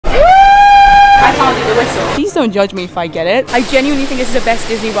don't judge me if I get it. I genuinely think this is the best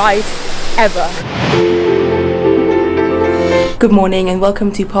Disney ride ever. Good morning and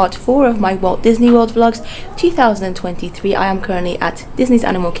welcome to part 4 of my Walt Disney World vlogs 2023. I am currently at Disney's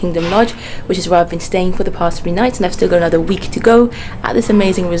Animal Kingdom Lodge, which is where I've been staying for the past 3 nights, and I've still got another week to go at this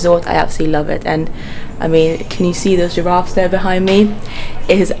amazing resort. I absolutely love it, and I mean, can you see those giraffes there behind me?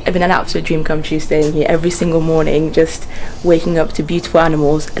 It has been an absolute dream come true staying here every single morning, just waking up to beautiful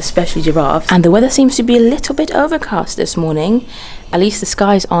animals, especially giraffes. And the weather seems to be a little bit overcast this morning. At least the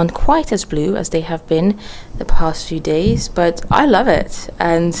skies aren't quite as blue as they have been the past few days, but I love it,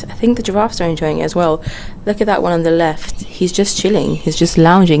 and I think the giraffes are enjoying it as well. Look at that one on the left. He's just chilling. He's just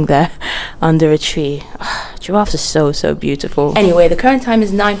lounging there under a tree. Giraffes are so beautiful. Anyway, the current time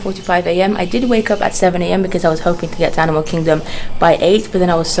is 9:45 a.m. I did wake up at 7 a.m. because I was hoping to get to Animal Kingdom by 8, but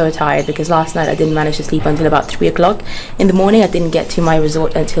then I was so tired because last night I didn't manage to sleep until about 3 o'clock in the morning. I didn't get to my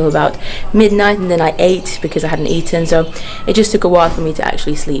resort until about midnight, and then I ate because I hadn't eaten, so it just took a while for me to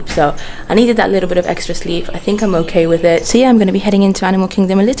actually sleep. So I needed that little bit of extra sleep. I think I'm okay with it. So yeah, I'm going to be heading into Animal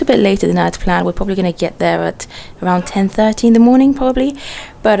Kingdom a little bit later than I had planned. We're probably going to get there at around 10:30 in the morning probably.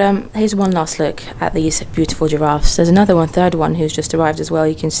 But here's one last look at these beautiful giraffes. There's another one, third one, who's just arrived as well.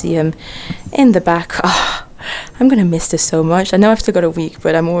 You can see him in the back. Oh, I'm gonna miss this so much. I know I've still got a week,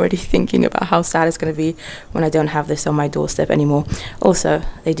 but I'm already thinking about how sad it's gonna be when I don't have this on my doorstep anymore. Also,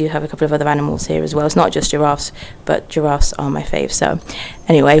 they do have a couple of other animals here as well. It's not just giraffes, but giraffes are my fave. So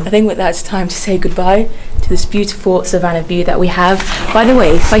anyway, I think with that it's time to say goodbye to this beautiful savannah view that we have. By the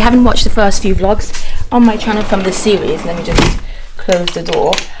way, if I haven't watched the first few vlogs on my channel from this series, let me just close the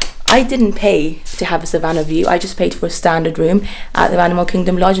door. I didn't pay to have a savannah view. I just paid for a standard room at the Animal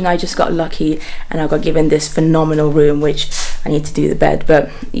Kingdom Lodge, and I just got lucky and I got given this phenomenal room, which I need to do the bed, but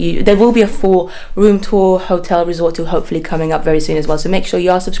there will be a full room tour, hotel, resort tour hopefully coming up very soon as well, so make sure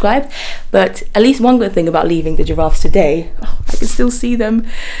you are subscribed. But at least one good thing about leaving the giraffes today, I can still see them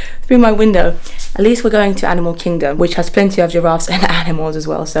through my window. At least we're going to Animal Kingdom, which has plenty of giraffes and animals as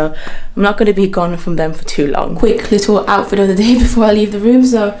well, so I'm not going to be gone from them for too long. Quick little outfit of the day before I leave the room.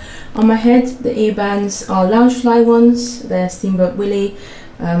 So on my head, the earbands are Loungefly ones. They're Steamboat Willie.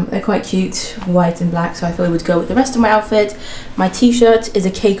 They're quite cute, white and black, so I thought it would go with the rest of my outfit. My t-shirt is a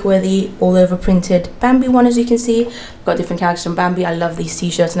Cake-worthy all over printed Bambi one, as you can see. I've got different characters from Bambi. I love these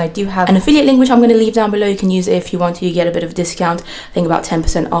t-shirts, and I do have an affiliate link which I'm going to leave down below. You can use it if you want to. You get a bit of a discount, I think about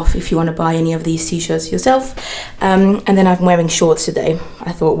 10% off if you want to buy any of these t-shirts yourself. And then I'm wearing shorts today.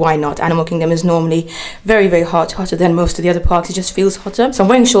 I thought, why not? Animal Kingdom is normally very hot, hotter than most of the other parks. It just feels hotter. So I'm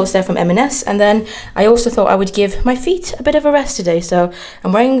wearing shorts there from M&S, and then I also thought I would give my feet a bit of a rest today. So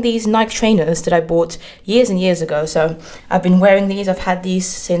I'm wearing these Nike trainers that I bought years and years ago. So I've been wearing these. I've had these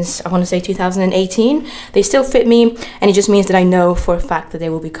since, I want to say, 2018. They still fit me, and it just means that I know for a fact that they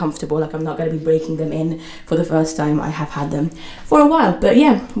will be comfortable. Like, I'm not going to be breaking them in for the first time. I have had them for a while. But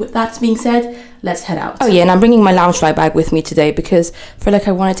yeah, with that being said, let's head out. Oh yeah, and I'm bringing my Loungefly bag with me today because I feel like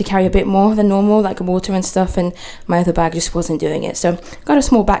I wanted to carry a bit more than normal, like water and stuff, and my other bag just wasn't doing it. So got a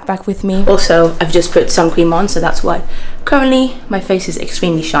small backpack with me. Also, I've just put sun cream on, so that's why currently my face is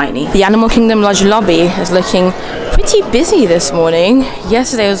extremely shiny. The Animal Kingdom Lodge lobby is looking pretty busy this morning.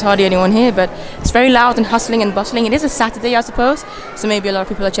 Yesterday was hardly anyone here, but it's very loud and hustling and bustling. It is a Saturday, I suppose, so maybe a lot of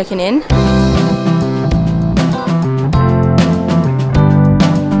people are checking in.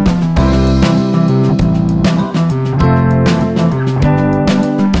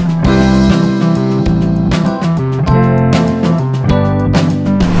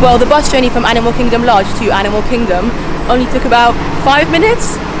 Well, the bus journey from Animal Kingdom Lodge to Animal Kingdom only took about 5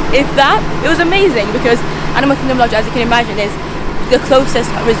 minutes, if that. It was amazing because Animal Kingdom Lodge, as you can imagine, is the closest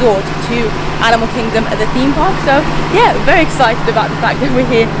resort to Animal Kingdom at the theme park. So yeah, very excited about the fact that we're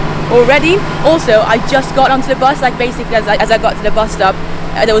here already. Also, I just got onto the bus, like basically as I got to the bus stop,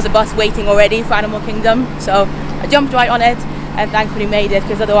 there was a bus waiting already for Animal Kingdom. So I jumped right on it and thankfully made it,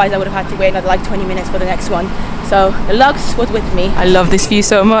 because otherwise I would have had to wait another like 20 minutes for the next one. So the luxe was with me. I love this view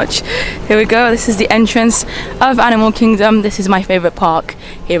so much. Here we go. This is the entrance of Animal Kingdom. This is my favorite park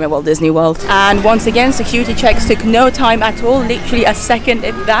here at Walt Disney World. And once again, security checks took no time at all, literally a second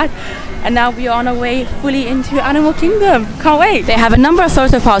if that. And now we are on our way fully into Animal Kingdom. Can't wait. They have a number of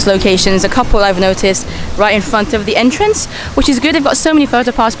photo pass locations, a couple I've noticed right in front of the entrance, which is good. They've got so many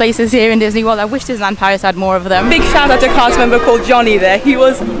photo pass places here in Disney World. I wish Disneyland Paris had more of them. Big shout out to a cast member called Johnny there. He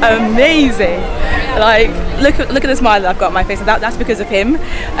was amazing. Like, look at the smile that I've got on my face. That's because of him,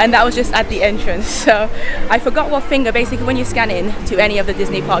 and that was just at the entrance. So I forgot what finger. Basically, when you scan in to any of the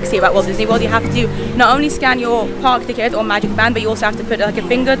Disney parks here at Walt Disney World, you have to not only scan your park ticket or magic band, but you also have to put like a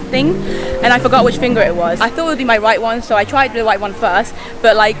finger thing, and I forgot which finger it was. I thought it would be my right one, so I tried the right one first,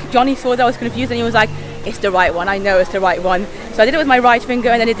 but like Johnny saw that I was confused and he was like, it's the right one, I know it's the right one. So I did it with my right finger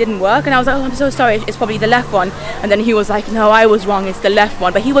and then it didn't work, and I was like, oh, I'm so sorry, it's probably the left one. And then he was like, no, I was wrong, it's the left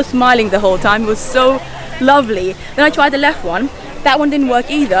one. But he was smiling the whole time, it was so lovely. Then I tried the left one, that one didn't work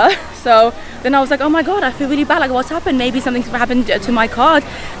either. So then I was like, oh my god, I feel really bad, like what's happened? Maybe something's happened to my card.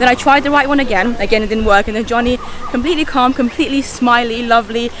 Then I tried the right one again it didn't work. And then Johnny, completely calm, completely smiley,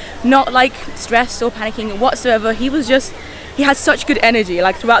 lovely, not like stressed or panicking whatsoever. He had such good energy,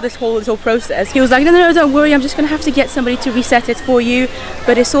 like throughout this whole process. He was like, no, don't worry, I'm just gonna have to get somebody to reset it for you,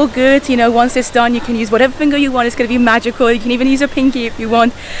 but it's all good, you know, once it's done you can use whatever finger you want, it's gonna be magical, you can even use a pinky if you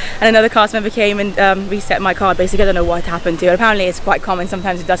want. And another cast member came and reset my card. Basically, I don't know what happened to it. Apparently it's quite common,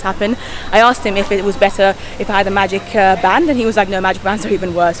 sometimes it does happen. I asked him if it was better if I had a magic band, and he was like, no, magic bands are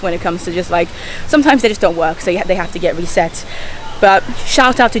even worse when it comes to just like, sometimes they just don't work, so they have to get reset. But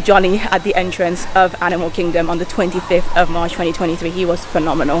shout out to Johnny at the entrance of Animal Kingdom on the 25th of March 2023. He was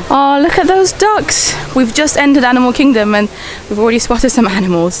phenomenal. Oh, look at those ducks. We've just entered Animal Kingdom and we've already spotted some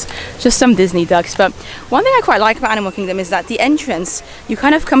animals, just some Disney ducks. But one thing I quite like about Animal Kingdom is that the entrance, you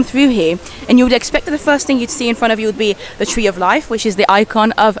kind of come through here and you would expect that the first thing you'd see in front of you would be the Tree of Life, which is the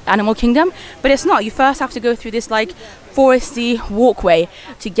icon of Animal Kingdom. But it's not. You first have to go through this like foresty walkway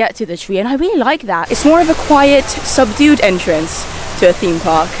to get to the tree, and I really like that. It's more of a quiet, subdued entrance to a theme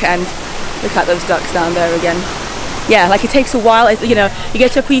park. And look at those ducks down there again. Yeah, like it takes a while, you know, you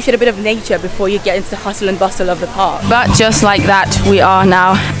get to appreciate a bit of nature before you get into the hustle and bustle of the park. But just like that, we are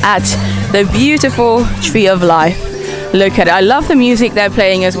now at the beautiful Tree of Life. Look at it. I love the music they're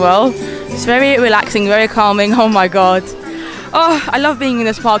playing as well. It's very relaxing, very calming. Oh my god. Oh, I love being in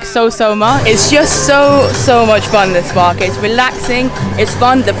this park so much. It's just so much fun, this park. It's relaxing, it's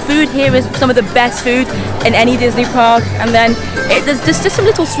fun. The food here is some of the best food in any Disney park. And then there's just some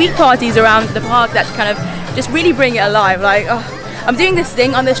little street parties around the park that kind of just really bring it alive. Like, oh, I'm doing this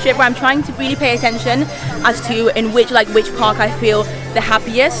thing on this trip where I'm trying to really pay attention as to in which park I feel the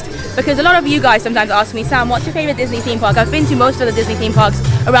happiest. Because a lot of you guys sometimes ask me, Sam, what's your favorite Disney theme park? I've been to most of the Disney theme parks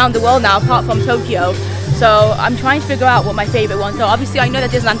around the world now, apart from Tokyo. So I'm trying to figure out what my favorite ones are. Obviously I know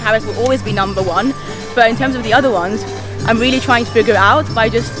that Disneyland Paris will always be #1, but in terms of the other ones, I'm really trying to figure it out by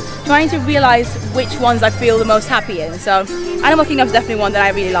just trying to realize which ones I feel the most happy in. So Animal Kingdom is definitely one that I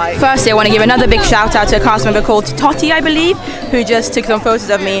really like. Firstly, I want to give another big shout out to a cast member called Toti, I believe, who just took some photos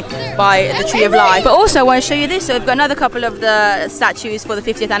of me by the Tree of Life. But also I want to show you this. So we've got another couple of the statues for the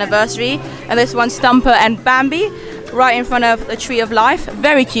 50th anniversary, and this one's Stumper and Bambi, right in front of the Tree of Life.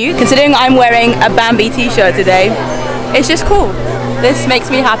 Very cute. Considering I'm wearing a Bambi t-shirt today, it's just cool. This makes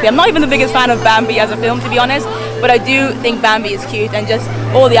me happy. I'm not even the biggest fan of Bambi as a film, to be honest, but I do think Bambi is cute, and just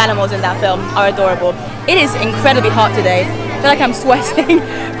all the animals in that film are adorable. It is incredibly hot today. I feel like I'm sweating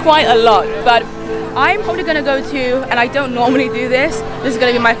quite a lot, but I'm probably going to go to, and I don't normally do this is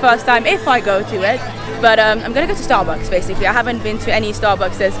going to be my first time if I go to it, but I'm going to go to Starbucks basically. I haven't been to any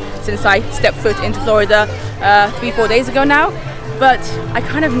Starbucks since I stepped foot into Florida 3-4 days ago now, but I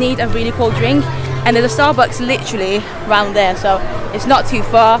kind of need a really cold drink, and there's a Starbucks literally around there, so it's not too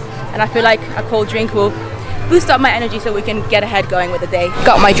far, and I feel like a cold drink will boost up my energy so we can get ahead going with the day.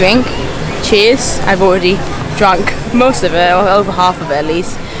 Got my drink. Cheers. I've already drunk most of it, or over half of it at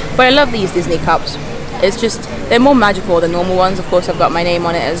least, but I love these Disney cups. It's just, they're more magical than normal ones. Of course I've got my name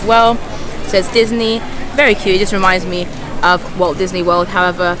on it as well. It says Disney. Very cute. It just reminds me of Walt Disney World.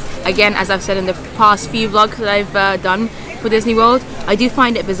 However, again, as I've said in the past few vlogs that I've done for Disney World, I do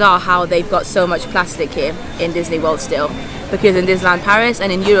find it bizarre how they've got so much plastic here in Disney World still, because in Disneyland Paris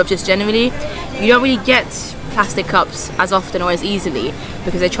and in Europe just generally, you don't really get plastic cups as often or as easily,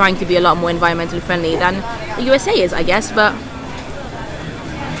 because they're trying to be a lot more environmentally friendly than the USA is, I guess. But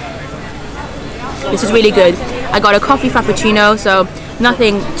this is really good. I got a coffee frappuccino, so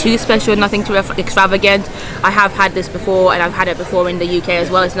nothing too special, nothing too extravagant. I have had this before, and I've had it before in the UK as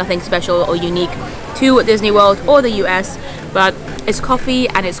well. It's nothing special or unique to Disney World or the US, but it's coffee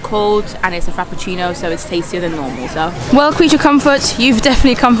and it's cold and it's a frappuccino, so it's tastier than normal. So, well, Creature Comfort, you've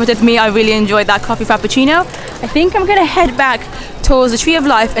definitely comforted me. I really enjoyed that coffee frappuccino. I think I'm gonna head back towards the Tree of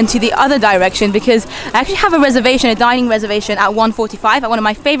Life and to the other direction, because I actually have a reservation, a dining reservation at 1:45 at one of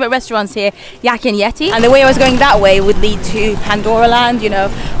my favorite restaurants here, Yak Yeti. And the way I was going that way would lead to Pandora Land, you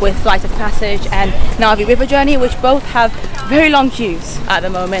know, with Flight of Passage and Na'vi River Journey, which both have very long queues at the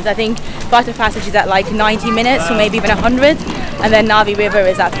moment. I think Flight of Passage is at like 90 minutes or maybe even 100, and then Navi River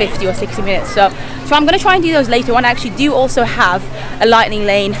is at 50 or 60 minutes. So I'm going to try and do those later on. I actually do also have a Lightning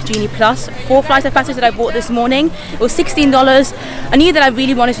Lane Genie Plus 4 flights of passage that I bought this morning. It was $16. I knew that I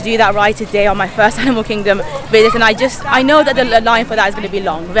really wanted to do that ride today on my first Animal Kingdom visit, and I know that the line for that is going to be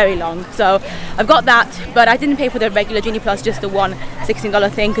long, very long. So I've got that, but I didn't pay for the regular Genie Plus, just the one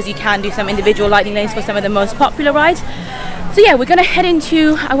 $16 thing, because you can do some individual Lightning Lanes for some of the most popular rides. So yeah, we're gonna head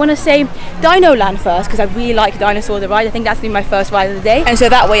into, I wanna say, Dinoland first, because I really like Dinosaur the ride. I think that's gonna be my first ride of the day. And so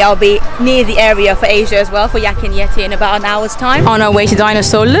that way I'll be near the area for Asia as well, for Yak Yeti in about an hour's time. On our way to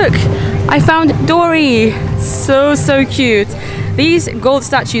Dinosaur, look, I found Dory. So cute. These gold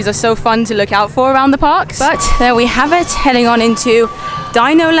statues are so fun to look out for around the parks. But there we have it, heading on into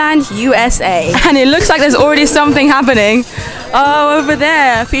Dinoland, USA. And it looks like there's already something happening. Oh, over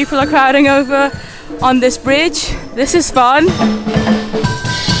there, people are crowding over on this bridge. This is fun.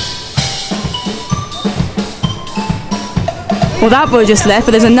 Well, that boat just left,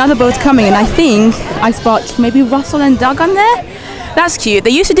 but there's another boat coming, and I think I spot maybe Russell and Doug on there. That's cute.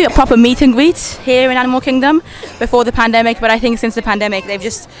 They used to do a proper meet and greet here in Animal Kingdom before the pandemic, but I think since the pandemic they've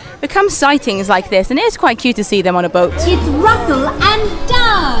just become sightings like this, and it is quite cute to see them on a boat. It's Russell and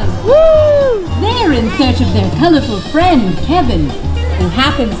Doug! Woo! They're in search of their colourful friend, Kevin, who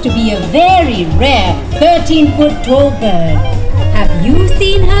happens to be a very rare 13-foot tall bird. Have you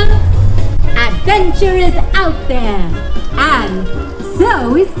seen her? Adventure is out there, and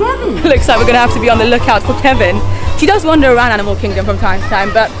so is Kevin. Looks like we're gonna have to be on the lookout for Kevin. She does wander around Animal Kingdom from time to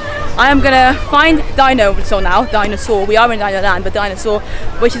time, but I am gonna find Dinosaur. We are in Dinoland, but Dinosaur,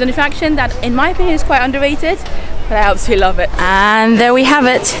 which is an attraction that in my opinion is quite underrated, but I absolutely love it. And there we have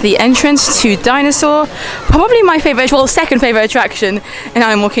it, the entrance to Dinosaur. Probably my favorite, well, second favorite attraction in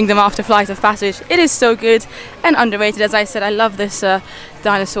Animal Kingdom after Flight of Passage. It is so good and underrated. As I said, I love this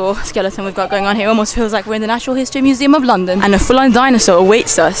dinosaur skeleton we've got going on here. Almost feels like we're in the Natural History Museum of London, and a full-on dinosaur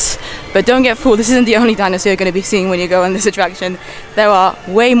awaits us. But don't get fooled, this isn't the only dinosaur you're going to be seeing when you go on this attraction. There are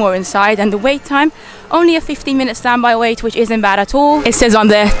way more inside, and the wait time, only a 15-minute standby wait, which isn't bad at all. It says on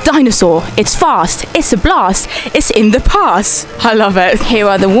there, Dinosaur, it's fast, it's a blast, it's in the pass. I love it. Here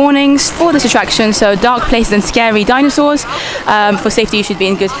are the warnings for this attraction. So dark places and scary dinosaurs. For safety, you should be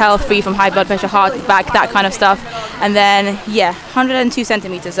in good health, free from high blood pressure, heart attack, that kind of stuff. And then, yeah, 102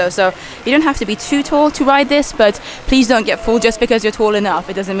 centimeters though, so you don't have to be too tall to ride this, but please don't get fooled. Just because you're tall enough,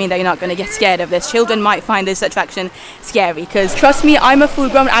 it doesn't mean that you're not going to get scared of this. Children might find this attraction scary, because trust me, I'm a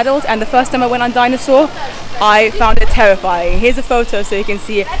full-grown adult, and the first time I went on Dinosaur, I found it terrifying. Here's a photo so you can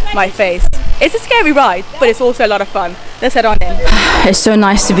see my face. It's a scary ride, but it's also a lot of fun. Let's head on in. It's so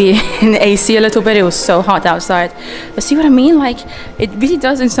nice to be in the AC a little bit. It was so hot outside. But see what I mean? Like, it really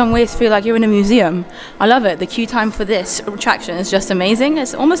does in some ways feel like you're in a museum. I love it. The queue time for this attraction is just amazing.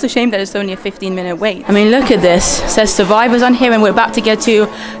 It's almost a shame that it's only a 15-minute wait. I mean, look at this. It says survivors on here, and we're about to get to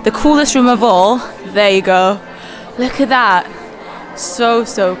the coolest room of all. There you go. Look at that. So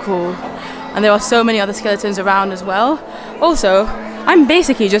cool. And there are so many other skeletons around as well. Also, I'm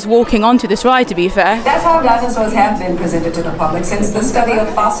basically just walking onto this ride, to be fair. That's how dinosaurs have been presented to the public since the study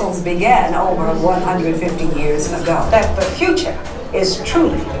of fossils began over 150 years ago. That the future is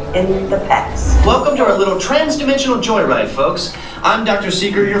truly in the past. Welcome to our little trans-dimensional joyride, folks. I'm Dr.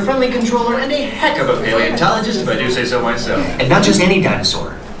 Seeker, your friendly controller, and a heck of a paleontologist, if I do say so myself. And not just any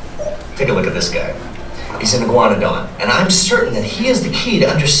dinosaur. Take a look at this guy. He's an iguanodon, and I'm certain that he is the key to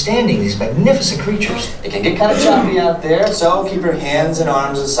understanding these magnificent creatures. It can get kind of choppy out there, so keep your hands and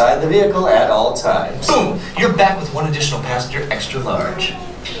arms inside the vehicle at all times. Boom! You're back with one additional passenger, extra large.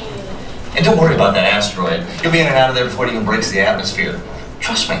 And don't worry about that asteroid. You'll be in and out of there before it even breaks the atmosphere.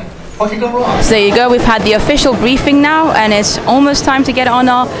 Trust me, what could go wrong? So there you go, we've had the official briefing now, and it's almost time to get on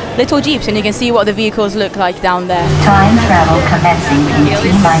our little jeeps, and you can see what the vehicles look like down there. Time travel commencing in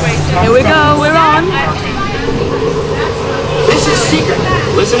T-minus. Here we go, we're on. This is Seeker.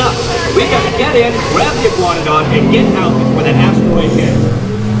 Listen up. We gotta get in, grab the iguanodon, and get out before that asteroid hits.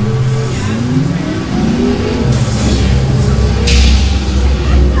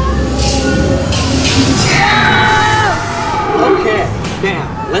 Okay,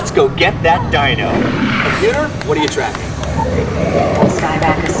 now let's go get that dino. Computer, what are you tracking?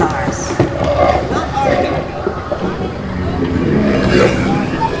 Skybacosaurus. Not our dino.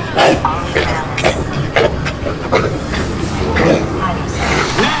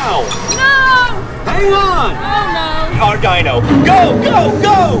 Now! No! Hang on! Oh no! Our dino. Go, go,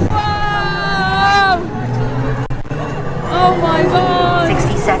 go! Whoa! Oh my god!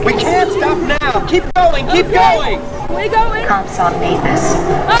 60 seconds. We can't stop now. Keep going, keep going! We're going! Comps on Mavis.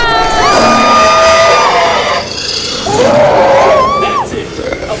 That's it!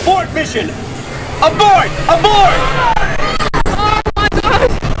 Abort mission! Abort! Abort!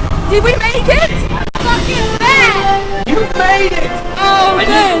 Did we make it? Fucking bad! You made it! Oh, I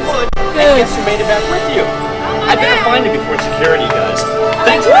knew you would. I guess you made it back with you. I better find it before security does.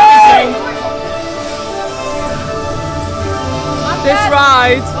 Thanks for everything! This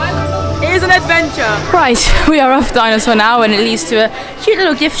ride is an adventure. Right, we are off Dinosaur now, and it leads to a cute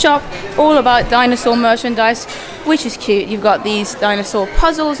little gift shop all about dinosaur merchandise, which is cute. You've got these dinosaur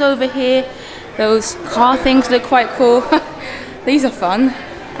puzzles over here. Those car things look quite cool. These are fun.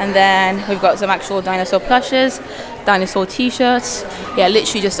 And then we've got some actual dinosaur plushes, dinosaur t-shirts. Yeah,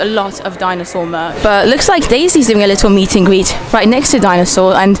 literally just a lot of dinosaur merch. But looks like Daisy's doing a little meet and greet right next to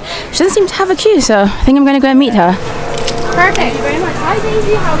Dinosaur, and she doesn't seem to have a queue, so I think I'm going to go and meet her. Perfect. Thank you very much. Hi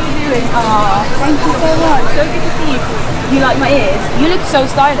Daisy, how are you doing? Thank you so much. So good to see you. You like my ears? You look so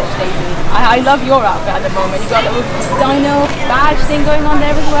stylish, Daisy. I love your outfit at the moment. You've got a little dino badge thing going on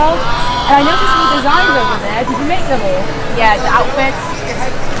there as well. And I noticed some designs over there. Did you make them all? Yeah, the outfits.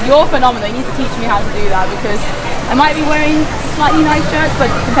 You're phenomenal. You need to teach me how to do that, because I might be wearing slightly nice shirts, but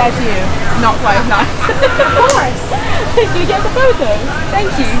compared to you, not quite as nice. Of course. Did you get the photo? Thank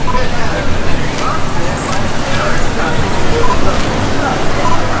you.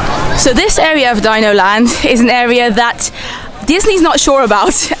 So this area of Dinoland is an area that Disney's not sure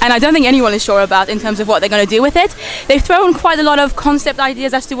about, and I don't think anyone is sure about in terms of what they're going to do with it. They've thrown quite a lot of concept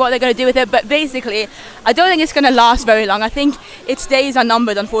ideas as to what they're going to do with it, but basically I don't think it's going to last very long. I think its days are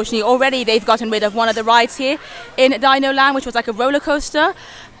numbered, unfortunately. Already they've gotten rid of one of the rides here in Dinoland, which was like a roller coaster.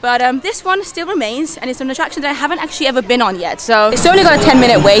 But this one still remains, and it's an attraction that I haven't actually ever been on yet. So it's only got a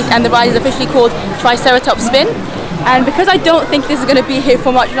 10-minute wait, and the ride is officially called Triceratops Spin. And because I don't think this is going to be here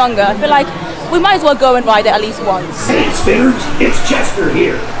for much longer, I feel like we might as well go and ride it at least once. Hey Spinners, it's Chester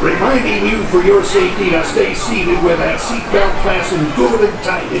here, reminding you for your safety to stay seated with that seatbelt fastened good and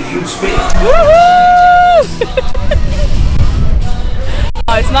tight as you spin. Woohoo!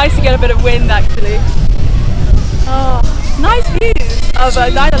 Oh, it's nice to get a bit of wind actually. Oh, nice views of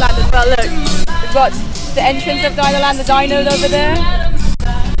Dinoland as well. Look, we've got the entrance of Dinoland, the dinos over there.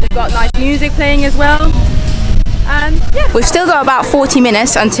 We've got nice music playing as well. And yeah, we've still got about 40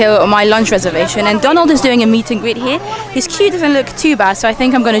 minutes until my lunch reservation, and Donald is doing a meet and greet here. His queue doesn't look too bad, so I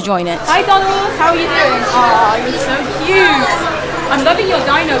think I'm going to join it. Hi Donald, how are you doing? Oh, you're so cute. I'm loving your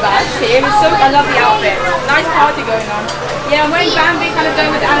dino badge here. I love the outfit. Nice party going on. Yeah, I'm wearing Bambi, kind of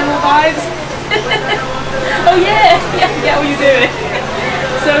going with the animal vibes. Oh yeah, yeah, I get what you're doing.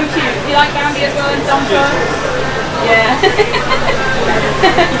 So cute. You like Bambi as well and Dumper? Yeah.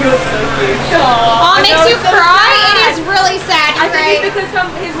 You're so cute. Oh, it makes you cry? It is really sad, I think it's because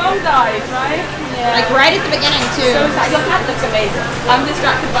his mom died, right? Yeah. Like right at the beginning too. So sad. Your hat looks amazing. I'm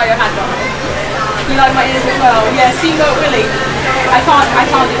distracted by your hat, Donald. You like my ears as well? Yeah, Steamboat Willie. I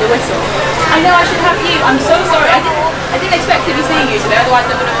can't do the whistle. I know I should have you. I'm so sorry. I didn't expect to be seeing you today, otherwise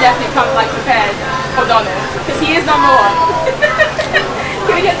I would have definitely come like prepared for Donald, because he is number one.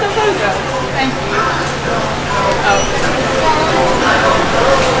 Can we get some photos? Thank you. Oh.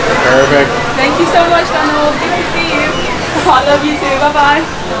 Perfect. Thank you so much, Donald. Good to see you. I love you too. Bye bye.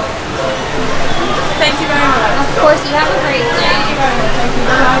 Thank you very much. Of course, you have a great day. Thank you very much. Thank you.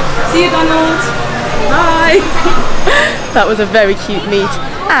 Bye. See you, Donald. Bye. That was a very cute meet,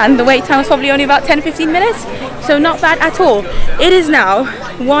 and the wait time was probably only about 10-15 minutes, so not bad at all. It is now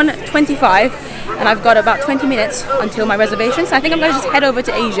 1:25, and I've got about 20 minutes until my reservation, so I think I'm going to just head over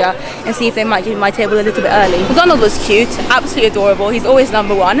to Asia and see if they might give me my table a little bit early. Donald was cute, absolutely adorable. He's always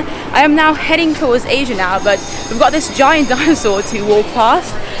number one. I am now heading towards Asia now, but we've got this giant dinosaur to walk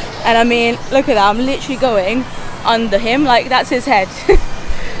past, and I mean, look at that, I'm literally going under him, like that's his head.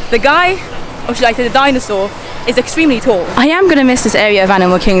 The guy, or should I say the dinosaur, is extremely tall. I am going to miss this area of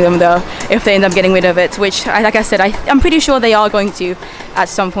Animal Kingdom though, if they end up getting rid of it, which, like I said, I'm pretty sure they are going to at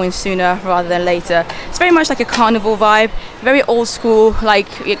some point sooner rather than later. It's very much like a carnival vibe, very old school, like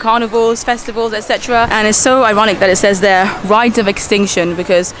carnivals, festivals, etc. And it's so ironic that it says there, rides of extinction,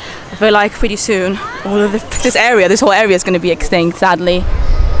 because I feel like pretty soon all of this whole area is going to be extinct, sadly.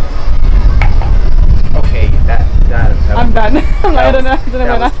 Okay, that I'm done. I don't know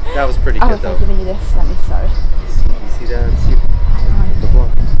where that was pretty good though. I'm giving you this. Let me, sorry. You see that? See the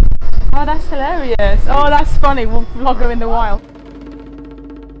block. Oh, that's hilarious. Oh, that's funny. We'll vlogger in the wild.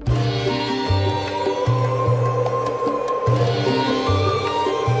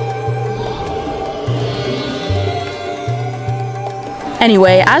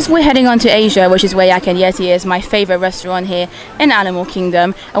 Anyway, as we're heading on to Asia, which is where Yak Yeti is, my favorite restaurant here in Animal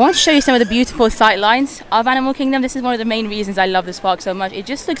Kingdom, I want to show you some of the beautiful sight lines of Animal Kingdom. This is one of the main reasons I love this park so much. It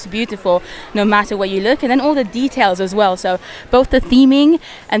just looks beautiful no matter where you look, and then all the details as well. So both the theming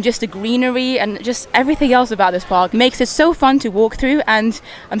and just the greenery and just everything else about this park makes it so fun to walk through, and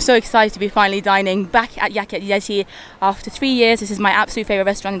I'm so excited to be finally dining back at Yak Yeti after 3 years. This is my absolute favorite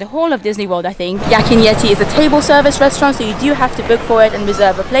restaurant in the whole of Disney World, I think. Yak Yeti is a table service restaurant, so you do have to book for it and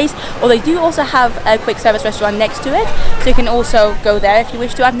reserve a place, or they do also have a quick service restaurant next to it, so you can also go there if you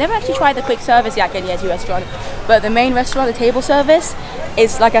wish to. I've never actually tried the quick service Yak Yeti restaurant, but the main restaurant, the table service,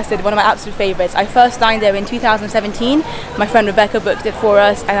 is, like I said, one of my absolute favorites. I first dined there in 2017. My friend Rebecca booked it for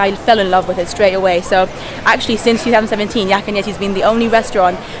us and I fell in love with it straight away. So actually since 2017, Yak Yeti has been the only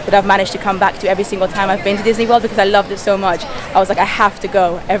restaurant that I've managed to come back to every single time I've been to Disney World, because I loved it so much. I was like, I have to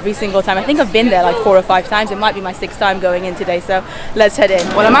go every single time. I think I've been there like 4 or 5 times. It might be my 6th time going in today, so let's head in.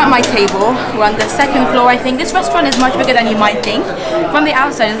 Well, I'm at my table. We're on the 2nd floor, I think. This restaurant is much bigger than you might think. From the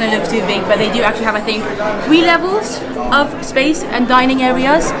outside, it doesn't look too big, but they do actually have, I think, 3 levels of space and dining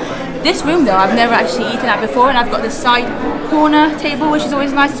areas. This room though, I've never actually eaten at before, and I've got the side corner table, which is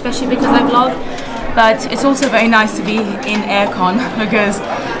always nice, especially because I vlog. But it's also very nice to be in aircon, because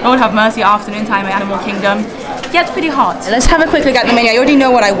Lord have mercy, afternoon time at Animal Kingdom, it gets pretty hot. Let's have a quick look at the menu. I already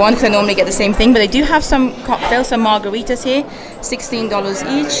know what I want because I normally get the same thing, but they do have some cocktails, some margaritas here, $16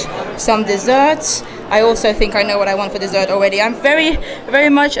 each, some desserts. I also think I know what I want for dessert already. I'm very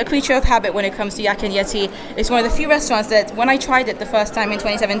much a creature of habit when it comes to Yak Yeti. It's one of the few restaurants that when I tried it the first time in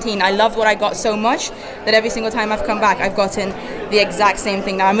 2017, I loved what I got so much that every single time I've come back, I've gotten the exact same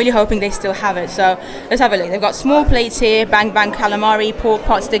thing. Now I'm really hoping they still have it. So let's have a look. They've got small plates here, bang bang calamari, pork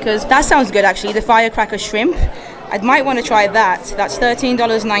pot stickers. That sounds good actually. The firecracker shrimp, I might want to try that. That's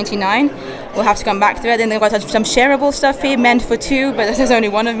 $13.99. We'll have to come back to it. Then they've got some shareable stuff here, meant for 2, but there's only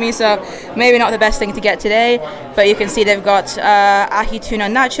 1 of me, so maybe not the best thing to get today. But you can see they've got ahi tuna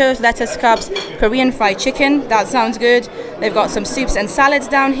nachos, lettuce cups, Korean fried chicken. That sounds good. They've got some soups and salads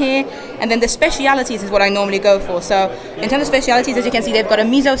down here. And then the specialities is what I normally go for. So in terms of specialities, as you can see, they've got a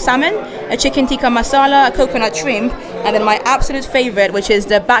miso salmon, a chicken tikka masala, a coconut shrimp, and then my absolute favorite, which is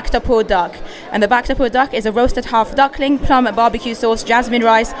the bak tapur duck. And the bak tapur duck is a roasted half duckling, plum barbecue sauce, jasmine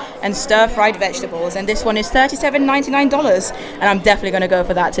rice, and stir-fried vegetables. And this one is $37.99, and I'm definitely going to go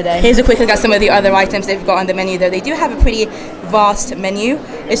for that today. Here's a quick look at some of the other items they've got on the menu, though. They do have a pretty vast menu.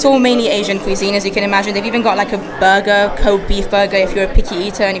 It's all mainly Asian cuisine, as you can imagine. They've even got like a burger, cold beef burger, if you're a picky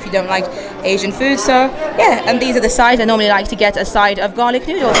eater and if you don't like Asian food. So yeah, and these are the sides. I normally like to get a side of garlic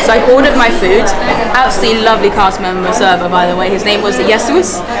noodles. So I ordered my food. Absolutely lovely cast member server, by the way. His name was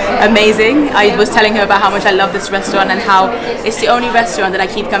Jesus. Amazing. I was telling her about how much I love this restaurant and how it's the only restaurant that I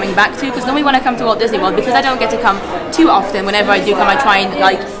keep coming back to, because normally when I come to Walt Disney World, because I don't get to come too often, whenever I do come I try and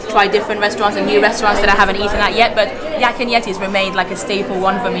try different restaurants and new restaurants that I haven't eaten at yet, but Yak Yeti's remained like a staple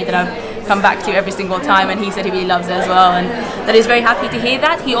one for me that I've come back to every single time, and he said he really loves it as well, and that he's very happy to hear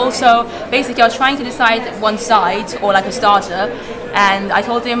that. He also, basically I was trying to decide one side or like a starter, and I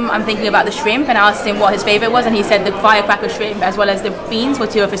told him I'm thinking about the shrimp, and I asked him what his favorite was, and he said the firecracker shrimp as well as the beans were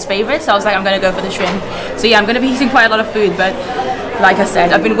 2 of his favorites. So I was like, I'm going to go for the shrimp. So yeah, I'm going to be eating quite a lot of food, but like I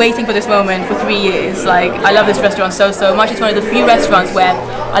said, I've been waiting for this moment for 3 years. Like, I love this restaurant so much. It's one of the few restaurants where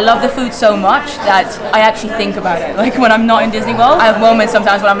I love the food so much that I actually think about it. Like when I'm not in Disney World, I have moments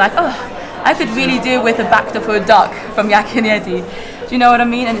sometimes where I'm like, oh, I could really do with a bak tapur duck from Yak Yeti. Do you know what I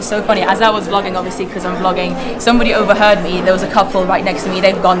mean? And it's so funny, as I was vlogging, obviously because I'm vlogging, somebody overheard me. There was a couple right next to me,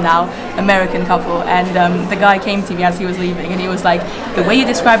 they've gone now, American couple, and the guy came to me as he was leaving and he was like, the way you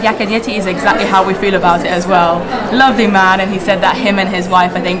described Yak Yeti is exactly how we feel about it as well. Lovely man. And he said that him and his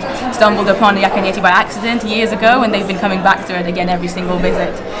wife, I think, stumbled upon Yak Yeti by accident years ago, and they've been coming back to it again every single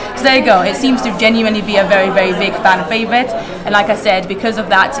visit. So there you go. It seems to genuinely be a very big fan favorite, and like I said, because of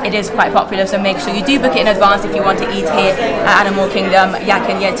that, it is quite popular. So make sure you do book it in advance if you want to eat here at Animal Kingdom, Yak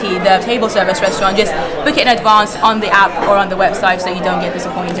Yeti, the table service restaurant. Just book it in advance on the app or on the website so you don't get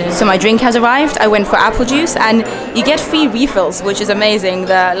disappointed. So my drink has arrived. I went for apple juice, and you get free refills, which is amazing.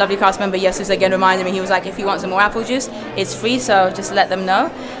 The lovely cast member Jesus again reminded me, he was like, if you want some more apple juice, it's free, so just let them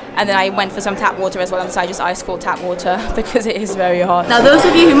know. And then I went for some tap water as well on the side, just ice cold tap water, because it is very hot. Now those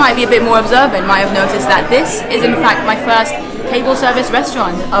of you who might be a bit more observant might have noticed that this is in fact my first table service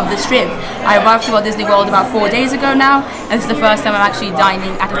restaurant of the Strip. I arrived to Walt Disney World about 4 days ago now, and this is the first time I'm actually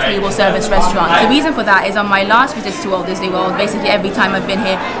dining at a table service restaurant. The reason for that is on my last visits to Walt Disney World, basically every time I've been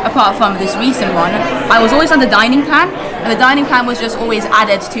here, apart from this recent one, I was always on the dining plan, and the dining plan was just always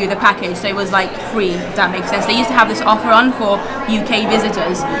added to the package, so it was like free, if that makes sense. They used to have this offer on for UK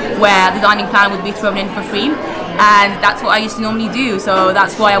visitors where the dining plan would be thrown in for free. and that's what I used to normally do. So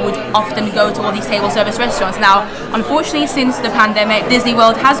that's why I would often go to all these table service restaurants. Now, unfortunately, since the pandemic, Disney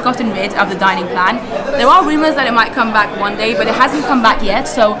World has gotten rid of the dining plan. There are rumors that it might come back one day, but it hasn't come back yet.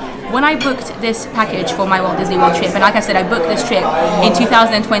 So when I booked this package for my Walt Disney World trip, and like I said, I booked this trip in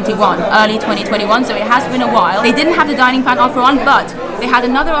 2021, early 2021, so it has been a while. They didn't have the dining plan offer on, but they had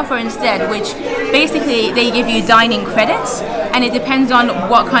another offer instead, which basically they give you dining credits, and it depends on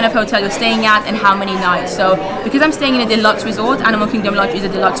what kind of hotel you're staying at and how many nights. So because I'm staying in a deluxe resort, Animal Kingdom Lodge is a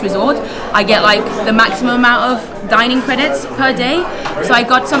deluxe resort, I get like the maximum amount of dining credits per day. So I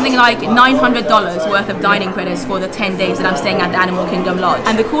got something like $900 worth of dining credits for the 10 days that I'm staying at the Animal Kingdom Lodge.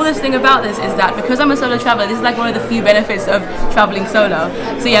 And the coolest thing about this is that because I'm a solo traveler, this is like one of the few benefits of traveling solo.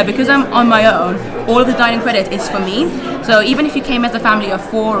 So yeah, because I'm on my own, all of the dining credit is for me. So even if you came as a family of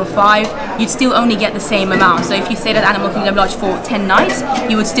 4 or 5, you'd still only get the same amount. So if you stayed at Animal Kingdom Lodge for 10 nights,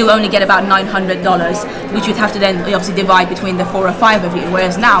 you would still only get about $900, which you'd have to then obviously divide between the 4 or 5 of you.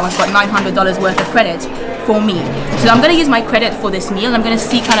 Whereas now I've got $900 worth of credit for me. So I'm going to use my credit for this meal, and I'm going to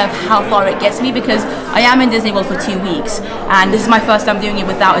see kind of how far it gets me, because I am in Disney World for 2 weeks, and this is my first time doing it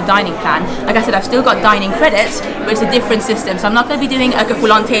without a dining plan. Like I said, I've still got dining credits, but it's a different system. So I'm not going to be doing like a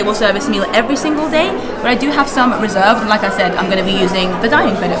full-on table service meal every single day, but I do have some reserved, and like I said, I'm going to be using the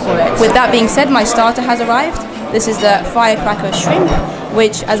dining credit for it. With that being said, my starter has arrived. This is the firecracker shrimp,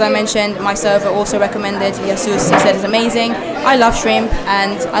 which, as I mentioned, my server also recommended. Jesus, he said it's amazing. I love shrimp,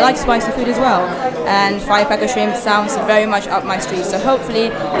 and I like spicy food as well. And firecracker shrimp sounds very much up my street. So hopefully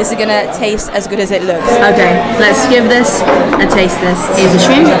this is gonna taste as good as it looks. Okay, let's give this a taste. Here's the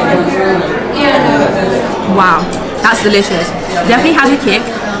shrimp. Wow, that's delicious. Definitely has a kick,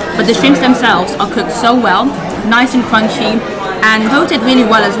 but the shrimps themselves are cooked so well, nice and crunchy, and coated really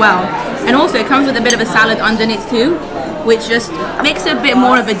well as well. And also it comes with a bit of a salad underneath too, which just makes it a bit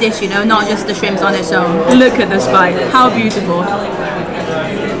more of a dish, you know, not just the shrimps on its own. Look at the spice, how beautiful.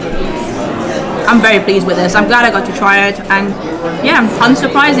 I'm very pleased with this. I'm glad I got to try it, and yeah,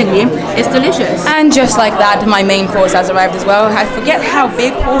 unsurprisingly, it's delicious. And just like that, my main course has arrived as well. I forget how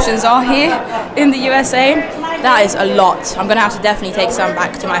big portions are here in the USA. That is a lot. I'm gonna have to definitely take some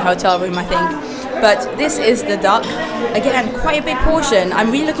back to my hotel room, I think. But this is the duck. Again, quite a big portion. I'm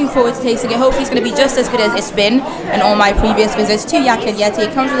really looking forward to tasting it. Hopefully it's going to be just as good as it's been in all my previous visits to Yak Yeti.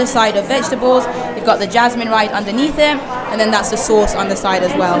 It comes with a side of vegetables. You've got the jasmine right underneath it, and then that's the sauce on the side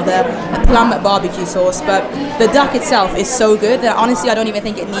as well, the plum barbecue sauce. But the duck itself is so good that honestly I don't even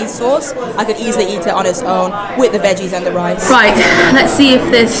think it needs sauce. I could easily eat it on its own with the veggies and the rice. Right, let's see if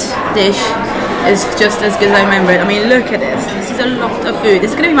this dish is just as good as I remember it. I mean, look at this. This is a lot of food.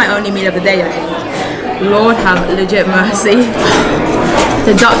 This is going to be my only meal of the day, I think. Lord have legit mercy.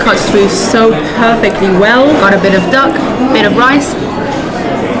 The duck cuts through so perfectly well. Got a bit of duck, bit of rice.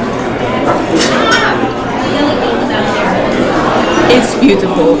 It's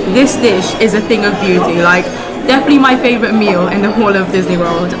beautiful. This dish is a thing of beauty. Like, definitely my favorite meal in the whole of Disney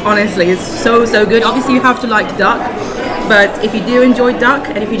World. Honestly, it's so good. Obviously you have to like duck, but if you do enjoy duck,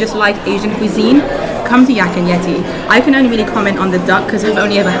 and if you just like Asian cuisine, come to Yak Yeti. I can only really comment on the duck because I've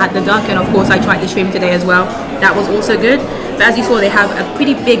only ever had the duck, and of course I tried the shrimp today as well. That was also good. But as you saw, they have a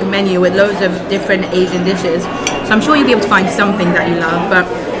pretty big menu with loads of different Asian dishes. So I'm sure you'll be able to find something that you love. But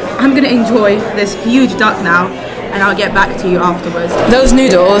I'm gonna enjoy this huge duck now, and I'll get back to you afterwards. Those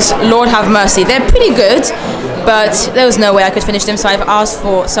noodles, Lord have mercy, they're pretty good, but there was no way I could finish them, so I've asked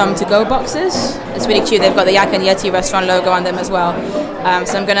for some to-go boxes. It's really cute. They've got the Yak Yeti restaurant logo on them as well.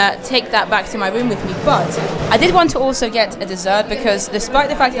 So I'm gonna take that back to my room with me. But I did want to also get a dessert, because despite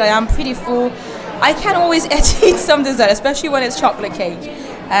the fact that I am pretty full, I can always eat some dessert, especially when it's chocolate cake.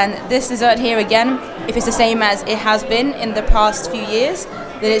 And this dessert here, again, if it's the same as it has been in the past few years,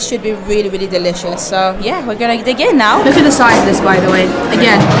 then it should be really delicious. So yeah, we're gonna dig in now. Look at the size of this, by the way.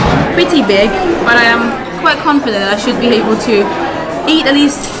 Again, pretty big, but I am quite confident that I should be able to eat at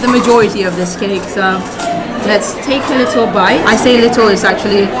least the majority of this cake. So let's take a little bite. I say little, it's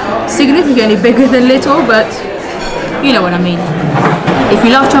actually significantly bigger than little, but you know what I mean. If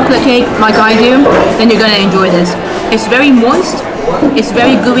you love chocolate cake like I do, then you're gonna enjoy this. It's very moist, it's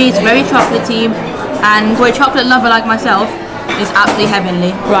very gooey, it's very chocolatey, and for a chocolate lover like myself, it's absolutely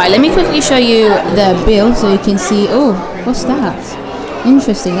heavenly. Right, let me quickly show you the bill so you can see. Oh, what's that?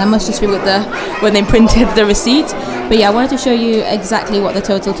 Interesting. That must just be with the when they printed the receipt. But yeah, I wanted to show you exactly what the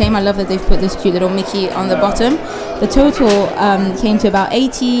total came. I love that they've put this cute little Mickey on the bottom. The total came to about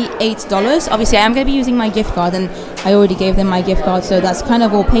 $88. Obviously, I am going to be using my gift card, and I already gave them my gift card, so that's kind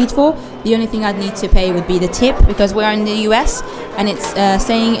of all paid for. The only thing I'd need to pay would be the tip, because we're in the US, and it's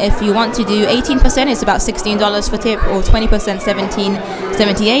saying if you want to do 18%, it's about $16 for tip, or 20%,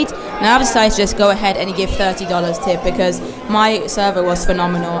 $17.78. Now I've decided to just go ahead and give $30 tip because my server was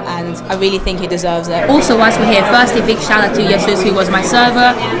phenomenal and I really think he deserves it. Also, whilst we're here, firstly, big shout out to Jesus, who was my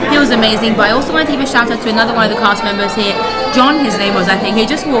server. He was amazing, but I also wanted to give a shout out to another one of the cast members here, John, his name was, I think. He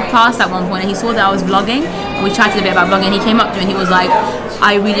just walked past at one point and he saw that I was vlogging, and we chatted a bit about vlogging, and he came up to me and he was like,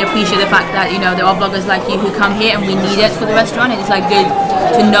 I really appreciate the fact that, you know, there are vloggers like you who come here and we need it for the restaurant, and it's like good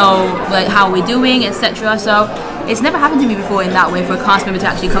to know like how we're doing, etc. So it's never happened to me before in that way, for a cast member to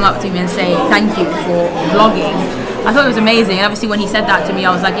actually come up to me and say thank you for vlogging. I thought it was amazing, and obviously when he said that to me,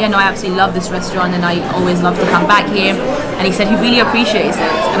 I was like, yeah, no, I absolutely love this restaurant and I always love to come back here. And he said he really appreciates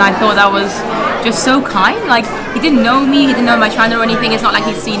it, and I thought that was just so kind. Like, he didn't know me, he didn't know my channel or anything. It's not like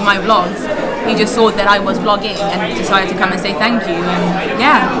he'd seen my vlogs. He just saw that I was vlogging and decided to come and say thank you, and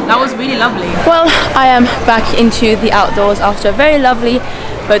yeah, that was really lovely. Well, I am back into the outdoors after a very lovely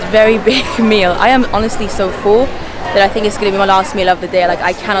but very big meal. I am honestly so full that I think it's going to be my last meal of the day. Like,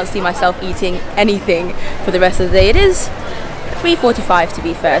 I cannot see myself eating anything for the rest of the day. It is 3:45 to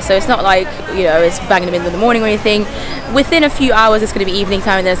be fair, so it's not like, you know, it's bang in the middle of the morning or anything. Within a few hours it's going to be evening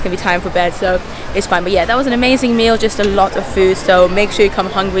time and then it's going to be time for bed, so it's fine. But yeah, that was an amazing meal, just a lot of food, so make sure you come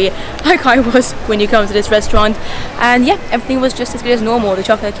hungry like I was when you come to this restaurant. And yeah, everything was just as good as normal. The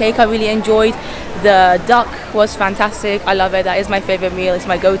chocolate cake I really enjoyed, the duck was fantastic, I love it. That is my favorite meal, it's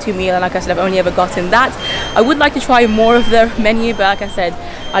my go-to meal, and like I said, I've only ever gotten that. I would like to try more of the menu, but like I said,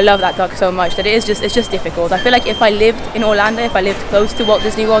 I love that duck so much that it's just difficult. I feel like if I lived in Orlando, if I lived close to Walt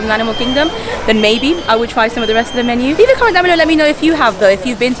Disney World and Animal Kingdom, then maybe I would try some of the rest of the menu. Leave a comment down below, let me know if you have though, if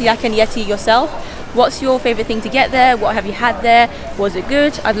you've been to Yak Yeti yourself. What's your favorite thing to get there? What have you had there? Was it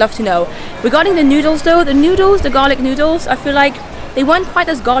good? I'd love to know. Regarding the noodles though, the garlic noodles, I feel like they weren't quite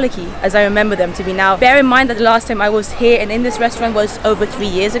as garlicky as I remember them to be now. Bear in mind that the last time I was here and in this restaurant was over 3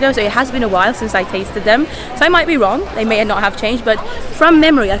 years ago, so it has been a while since I tasted them. So I might be wrong, they may not have changed, but from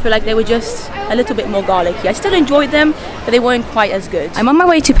memory I feel like they were just a little bit more garlicky. I still enjoyed them, but they weren't quite as good. I'm on my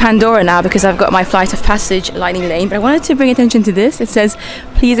way to Pandora now because I've got my flight of passage lightning lane, but I wanted to bring attention to this. It says,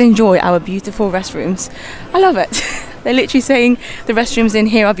 please enjoy our beautiful restrooms. I love it. They're literally saying the restrooms in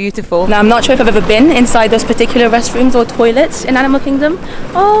here are beautiful. Now, I'm not sure if I've ever been inside those particular restrooms or toilets in Animal Kingdom.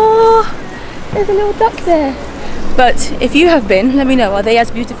 Oh, there's a little duck there. But if you have been, let me know. Are they as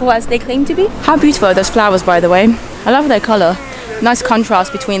beautiful as they claim to be? How beautiful are those flowers, by the way? I love their colour. Nice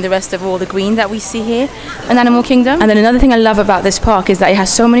contrast between the rest of all the green that we see here in Animal Kingdom. And then another thing I love about this park is that it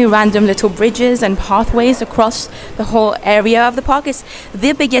has so many random little bridges and pathways across the whole area of the park. It's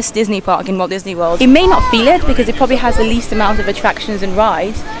the biggest Disney park in Walt Disney World. It may not feel it because it probably has the least amount of attractions and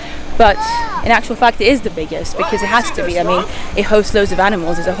rides, but in actual fact it is the biggest because it has to be. I mean, it hosts loads of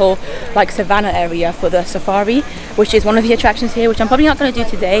animals. There's a whole like savannah area for the safari, which is one of the attractions here, which I'm probably not going to do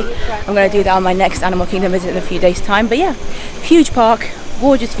today. I'm going to do that on my next Animal Kingdom visit in a few days time. But yeah, huge park,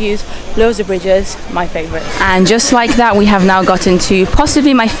 gorgeous views, loads of bridges, my favorite. And just like that, we have now gotten to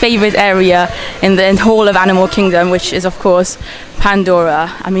possibly my favorite area in the whole of Animal Kingdom, which is of course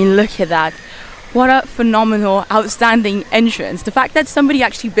Pandora. I mean, look at that. What a phenomenal, outstanding entrance. The fact that somebody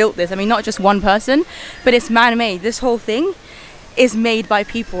actually built this, I mean, not just one person, but it's man-made. This whole thing is made by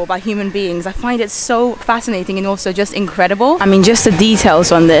people, by human beings. I find it so fascinating and also just incredible. I mean, just the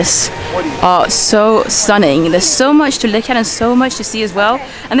details on this are so stunning. There's so much to look at and so much to see as well.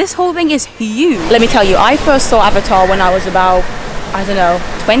 And this whole thing is huge. Let me tell you, I first saw Avatar when I was about, I don't know,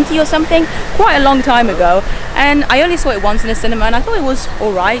 20 or something, quite a long time ago, and I only saw it once in the cinema and I thought it was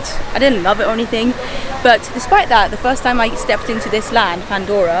alright. I didn't love it or anything, but despite that, the first time I stepped into this land,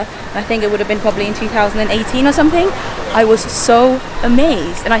 Pandora, I think it would have been probably in 2018 or something, I was so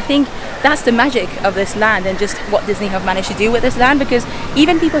amazed. And I think that's the magic of this land and just what Disney have managed to do with this land, because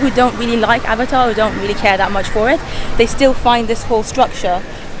even people who don't really like Avatar, who don't really care that much for it, they still find this whole structure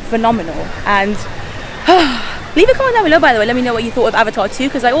phenomenal. And leave a comment down below, by the way, let me know what you thought of Avatar 2,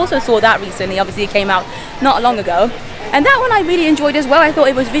 because I also saw that recently. Obviously it came out not long ago, and that one I really enjoyed as well. I thought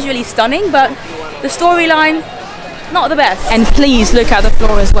it was visually stunning, but the storyline, not the best. And please look at the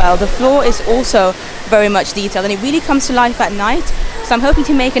floor as well. The floor is also very much detailed and it really comes to life at night. So I'm hoping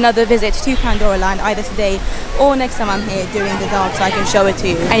to make another visit to Pandora Land either today or next time I'm here during the dark so I can show it to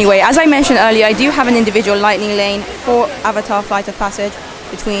you. Anyway, as I mentioned earlier, I do have an individual lightning lane for Avatar Flight of Passage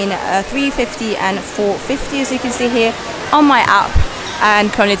between 3:50 and 4:50, as you can see here on my app,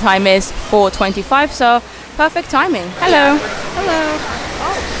 and currently time is 4:25, so perfect timing. Hello. Hello.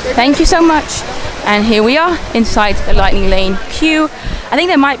 Thank you so much. And here we are inside the lightning lane queue. I think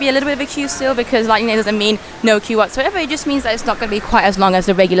there might be a little bit of a queue still because lightning lane doesn't mean no queue whatsoever. It just means that it's not going to be quite as long as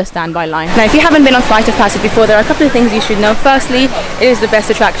the regular standby line. Now, if you haven't been on Flight of Passage before, there are a couple of things you should know. Firstly, it is the best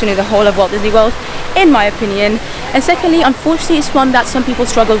attraction in the whole of Walt Disney World, in my opinion. And secondly, unfortunately, it's one that some people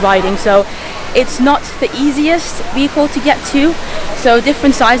struggle riding, so it's not the easiest vehicle to get to. So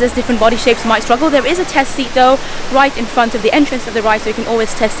different sizes, different body shapes might struggle. There is a test seat though right in front of the entrance of the ride, so you can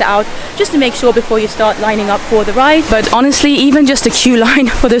always test it out just to make sure before you start lining up for the ride. But honestly, even just a queue line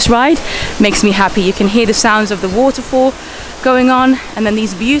for this ride makes me happy. You can hear the sounds of the waterfall going on, and then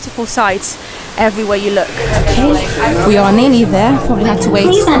these beautiful sights everywhere you look. Okay, we are nearly there. Probably had to wait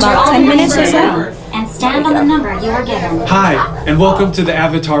about 10 minutes or so. And stand on the number you are given. Hi, and welcome to the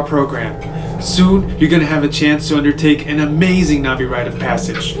Avatar program. Soon, you're going to have a chance to undertake an amazing Navi rite of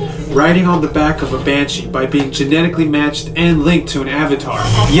passage, riding on the back of a Banshee by being genetically matched and linked to an avatar.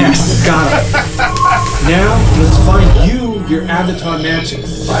 Yes, got it. Now, let's find you your avatar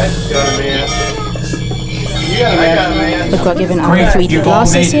matches. I've got a man. Yeah, I got a man. We've got given our 3D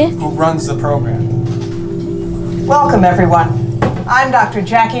glasses here. Who runs the program? Welcome, everyone. I'm Dr.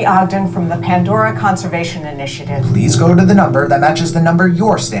 Jackie Ogden from the Pandora Conservation Initiative. Please go to the number that matches the number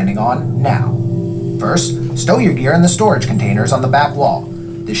you're standing on now. First, stow your gear in the storage containers on the back wall.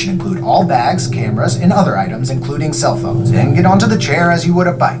 This should include all bags, cameras, and other items, including cell phones. Then get onto the chair as you would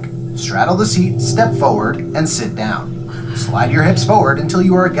a bike. Straddle the seat, step forward, and sit down. Slide your hips forward until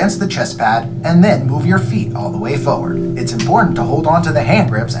you are against the chest pad, and then move your feet all the way forward. It's important to hold on to the hand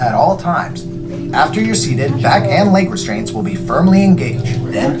grips at all times. After you're seated, back and leg restraints will be firmly engaged.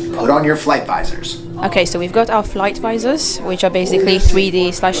 Then, put on your flight visors. Okay, so we've got our flight visors, which are basically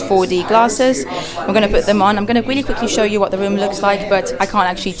 3D/4D glasses. We're going to put them on. I'm going to really quickly show you what the room looks like, but I can't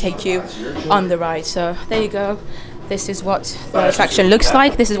actually take you on the ride. So there you go. This is what the attraction looks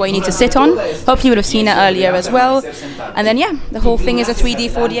like. This is what you need to sit on. Hopefully you would have seen it earlier as well. And then yeah, the whole thing is a 3D,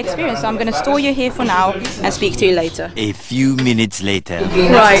 4D experience. So I'm going to store you here for now and speak to you later. A few minutes later.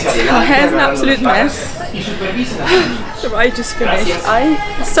 Right, my hair's an absolute mess. The ride just finished.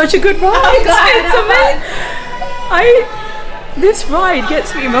 It's such a good ride. This ride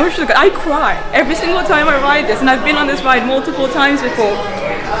gets me emotional. I cry every single time I ride this, and I've been on this ride multiple times before.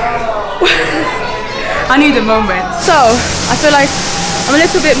 I need a moment. So, I feel like I'm a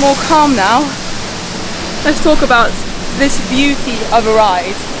little bit more calm now. Let's talk about this beauty of a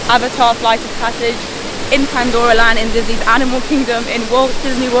ride. Avatar Flight of Passage in Pandora Land, in Disney's Animal Kingdom, in Walt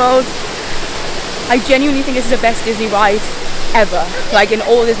Disney World. I genuinely think this is the best Disney ride ever. Like in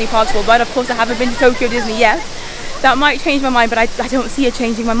all Disney parks worldwide. Of course, I haven't been to Tokyo Disney yet. That might change my mind, but I don't see it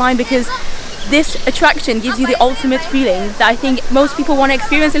changing my mind, because this attraction gives you the ultimate feeling that I think most people want to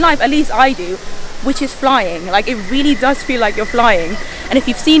experience in life, at least I do, which is flying. Like, it really does feel like you're flying. And if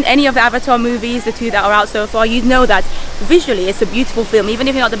you've seen any of the Avatar movies, the 2 that are out so far, you know that visually it's a beautiful film. Even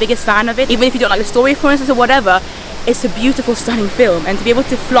if you're not the biggest fan of it, even if you don't like the story, for instance, or whatever, it's a beautiful, stunning film. And to be able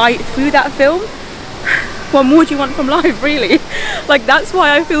to fly through that film, what more do you want from life, really? Like, that's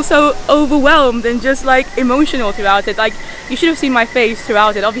why I feel so overwhelmed and just like emotional throughout it. Like, you should have seen my face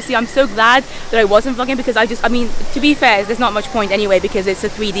throughout it. Obviously, I'm so glad that I wasn't vlogging, because I mean, to be fair, there's not much point anyway, because it's a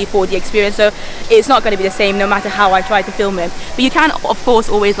 3D, 4D experience, so it's not going to be the same no matter how I try to film it. But you can, of course,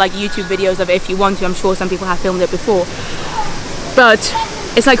 always like YouTube videos of it if you want to. I'm sure some people have filmed it before. But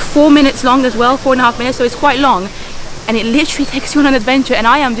it's like 4 minutes long as well, 4.5 minutes, so it's quite long. And it literally takes you on an adventure, and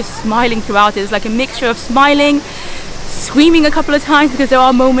I am just smiling throughout it. It's like a mixture of smiling, screaming a couple of times, because there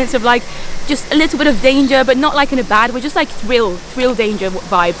are moments of like just a little bit of danger, but not like in a bad way, just like thrill danger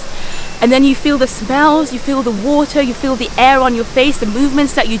vibes. And then you feel the smells, you feel the water, you feel the air on your face, the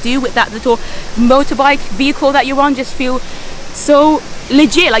movements that you do with that little motorbike vehicle that you're on just feel so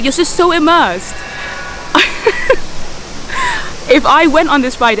legit, like you're just so immersed. If I went on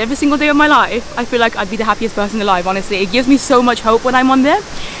this ride every single day of my life, I feel like I'd be the happiest person alive, honestly. It gives me so much hope when I'm on there.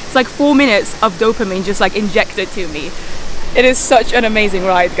 It's like 4 minutes of dopamine just like injected to me. It is such an amazing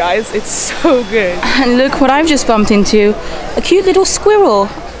ride, guys. It's so good. And look what I've just bumped into. A cute little squirrel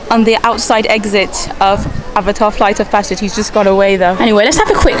on the outside exit of Avatar Flight of Passage. He's just gone away though. Anyway, let's have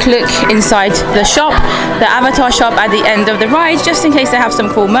a quick look inside the shop, the Avatar shop at the end of the ride, just in case they have some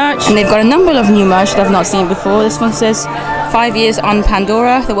cool merch. And they've got a number of new merch that I've not seen before. This one says 5 years on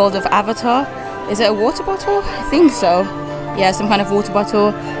Pandora, the world of Avatar. Is it a water bottle? I think so. Yeah, some kind of water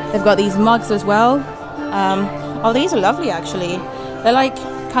bottle. They've got these mugs as well. Oh, these are lovely actually. They're like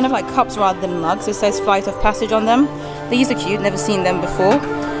kind of like cups rather than mugs. It says Flight of Passage on them. These are cute, never seen them before.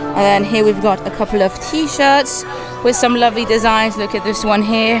 And then here we've got a couple of t-shirts with some lovely designs. Look at this one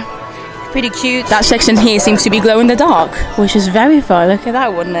here, pretty cute. That section here seems to be glow in the dark, which is very fun. Look at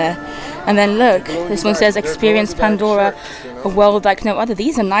that one there. And then look, this one says Experience Pandora, a world like no other.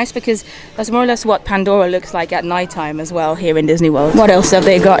 These are nice because that's more or less what Pandora looks like at nighttime as well here in Disney World. What else have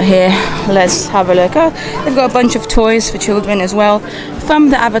they got here? Let's have a look. Oh, they've got a bunch of toys for children as well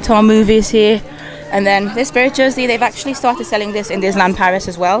from the Avatar movies here. And then this spirit jersey, they've actually started selling this in Disneyland Paris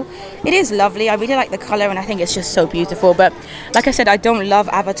as well. It is lovely. I really like the color and I think it's just so beautiful. But like I said, I don't love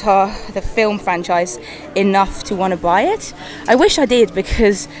Avatar, the film franchise, enough to want to buy it. I wish I did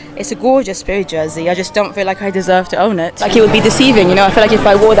because it's a gorgeous spirit jersey. I just don't feel like I deserve to own it. Like, it would be deceiving, you know. I feel like if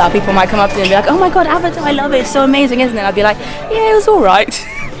I wore that, people might come up to me and be like, oh my god, Avatar, I love it, it's so amazing, isn't it? I'd be like, yeah, it was alright.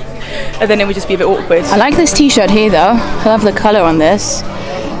 And then it would just be a bit awkward. I like this t-shirt here though. I love the color on this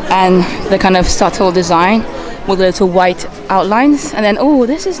and the kind of subtle design with the little white outlines. And then, oh,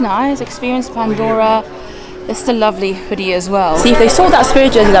 this is nice, Experience Pandora. It's a lovely hoodie as well. See, if they saw that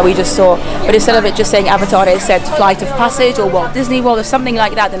spirit jersey that we just saw, but instead of it just saying Avatar, it said Flight of Passage or Walt Disney World or something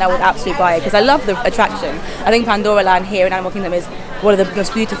like that, then I would absolutely buy it because I love the attraction. I think Pandora Land here in Animal Kingdom is one of the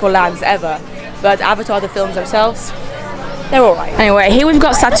most beautiful lands ever. But Avatar, the films themselves, they're alright. Anyway, here we've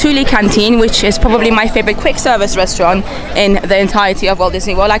got Ratatouille Canteen, which is probably my favorite quick service restaurant in the entirety of Walt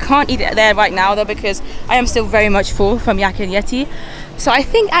Disney World. I can't eat it there right now though because I am still very much full from Yak Yeti. So I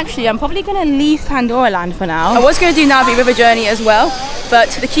think actually I'm probably going to leave Pandora Land for now. I was going to do Navi River Journey as well, but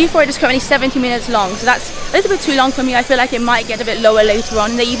the queue for it is currently 70 minutes long. So that's a little bit too long for me. I feel like it might get a bit lower later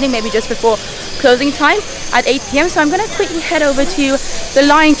on in the evening, maybe just before closing time at 8 p.m. So I'm going to quickly head over to the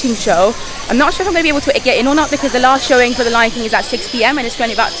Lion King show. I'm not sure if I'm going to be able to get in or not because the last showing for the Lion King is at 6 p.m. and it's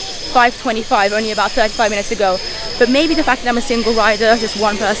currently about 5:25, only about 35 minutes to go. But maybe the fact that I'm a single rider, just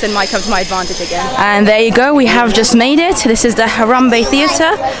one person, might come to my advantage again. And there you go, we have just made it. This is the Harambe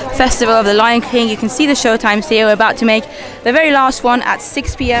Theatre, Festival of the Lion King. You can see the show times here. We're about to make the very last one at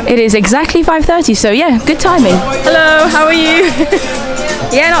 6 p.m. It is exactly 5:30, so yeah, good timing. Hello, how are you?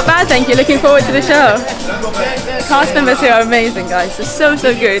 Yeah, not bad, thank you. Looking forward to the show. The cast members here are amazing, guys. They're so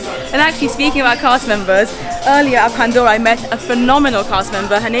good. And actually, speaking about cast members, earlier at Pandora I met a phenomenal cast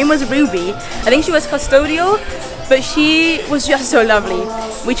member. Her name was Ruby. I think she was custodial, but she was just so lovely.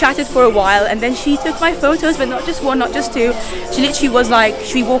 We chatted for a while and then she took my photos, but not just one, not just two. She literally was like,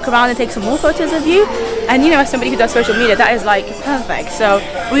 should we walk around and take some more photos of you? And you know, as somebody who does social media, that is like perfect. So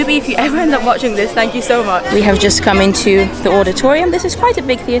Ruby, if you ever end up watching this, thank you so much. We have just come into the auditorium. This is quite a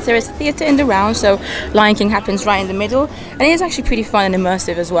big theatre. It's a theatre in the round, so Lion King happens right in the middle. And it is actually pretty fun and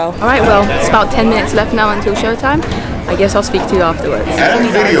immersive as well. Alright, well, it's about 10 minutes left now until showtime. I guess I'll speak to you afterwards. And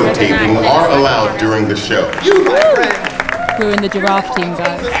videotaping are allowed during the show. You, my friend! We're in the giraffe team,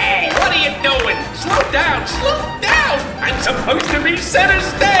 guys. Hey, what are you doing? Slow down, slow down! I'm supposed to be center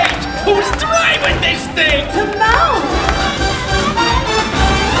stage! Who's driving this thing? Timon!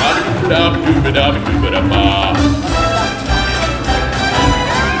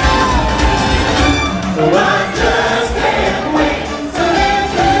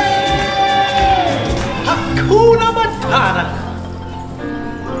 Hakuna Matata!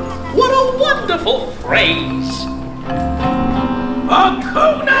 What a wonderful phrase!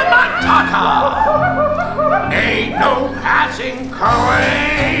 Hakuna Matata! Ain't no passing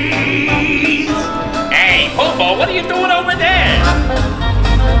craze! Hey, Bobo, what are you doing over there?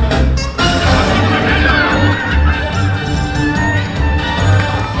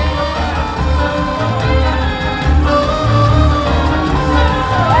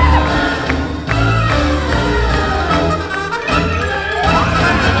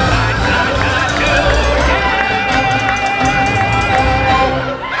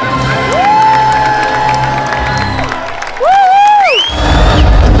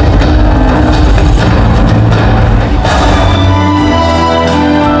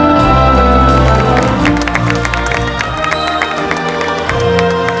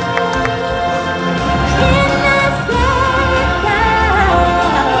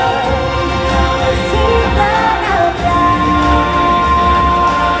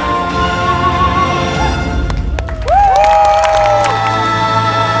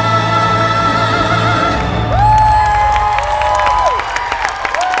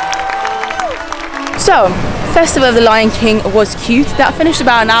 So, Festival of the Lion King was cute. That finished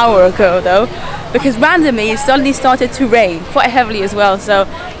about an hour ago though, because randomly it suddenly started to rain, quite heavily as well. So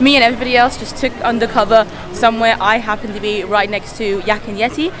me and everybody else just took undercover somewhere. I happened to be right next to Yak and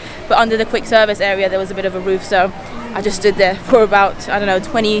Yeti, but under the quick service area there was a bit of a roof, so I just stood there for about, I don't know,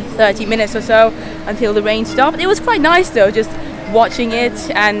 20-30 minutes or so until the rain stopped. It was quite nice though, just watching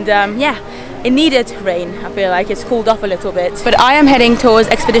it, and yeah, it needed rain. I feel like it's cooled off a little bit. But I am heading towards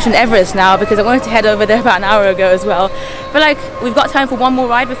Expedition Everest now because I wanted to head over there about an hour ago as well. I feel like we've got time for one more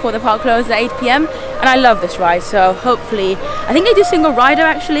ride before the park closes at 8 p.m. and I love this ride, so hopefully, I think they do single rider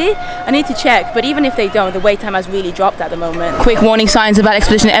actually. I need to check, but even if they don't, the wait time has really dropped at the moment. Quick warning signs about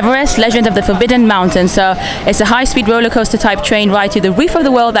Expedition Everest: Legend of the Forbidden Mountain. So it's a high-speed roller coaster type train ride to the roof of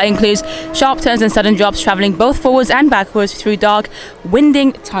the world that includes sharp turns and sudden drops, traveling both forwards and backwards through dark,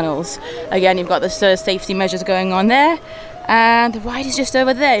 winding tunnels. Again, again, you've got the safety measures going on there. And the ride is just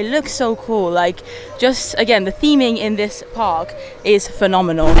over there. It looks so cool. Like, just again, the theming in this park is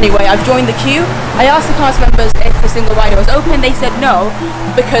phenomenal. Anyway, I've joined the queue. I asked the cast members if the single rider was open. They said no,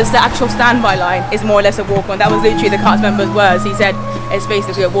 because the actual standby line is more or less a walk-on. That was literally the cast member's words. He said it's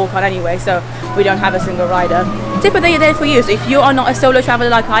basically a walk-on anyway, so we don't have a single rider. Tip of the day for you. So if you are not a solo traveler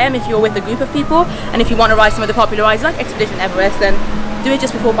like I am, if you're with a group of people, and if you want to ride some of the popular rides like Expedition Everest, then do it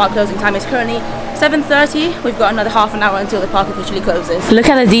just before park closing time. Is currently 7:30. We've got another half an hour until the park officially closes. Look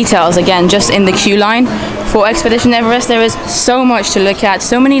at the details again, just in the queue line for Expedition Everest. There is so much to look at,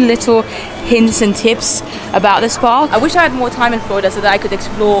 so many little hints and tips about this park. I wish I had more time in Florida so that I could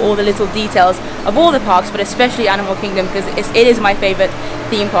explore all the little details of all the parks, but especially Animal Kingdom, because it is my favorite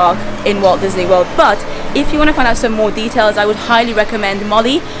theme park in Walt Disney World. But if you want to find out some more details, I would highly recommend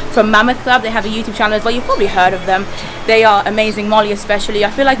Molly from Mammoth Club. They have a YouTube channel as well. You've probably heard of them. They are amazing. Molly especially. I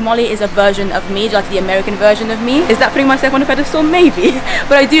feel like Molly is a version of me, like the American version of me. Is that putting myself on a pedestal? Maybe.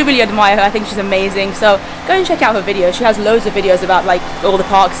 But I do really admire her. I think she's amazing. So go and check out her videos. She has loads of videos about like all the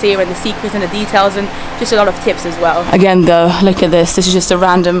parks here and the secrets and the details, and just a lot of tips as well. Again though, look at this. This is just a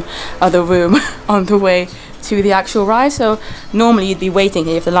random other room on the way to the actual ride. So normally you'd be waiting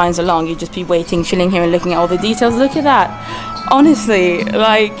here. If the lines are long, you'd just be waiting, chilling here and looking at all the details. Look at that. Honestly,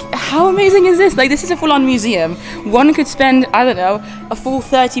 like, how amazing is this? Like, this is a full-on museum. One could spend, I don't know, a full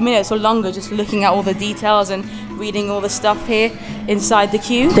 30 minutes or longer just looking at all the details and reading all the stuff here inside the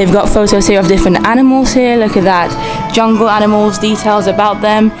queue. They've got photos here of different animals here. Look at that. Jungle animals, details about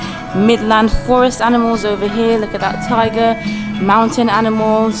them. Midland forest animals over here. Look at that tiger. Mountain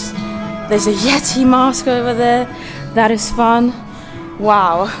animals. There's a Yeti mask over there. That is fun.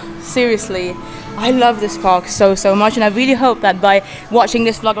 Wow, seriously. I love this park so much, and I really hope that by watching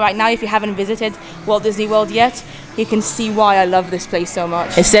this vlog right now, if you haven't visited Walt Disney World yet, you can see why I love this place so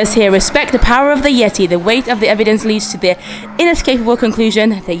much. It says here, respect the power of the Yeti. The weight of the evidence leads to the inescapable conclusion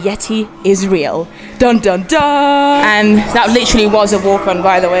the Yeti is real. Dun dun dun! And that literally was a walk-on,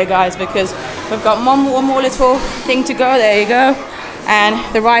 by the way, guys, because we've got one more little thing to go. There you go. And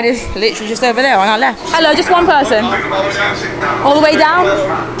the ride is literally just over there on our left. Hello, just one person. All the way down?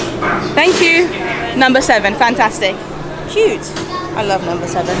 Thank you. Number 7, fantastic. Cute. I love number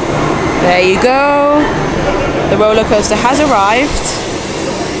 7. There you go. The roller coaster has arrived.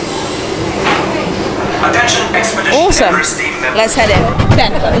 Attention, Expedition awesome. Everest team members. Let's head in.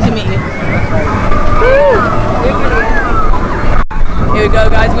 10, nice to meet you. Woo. Here we go,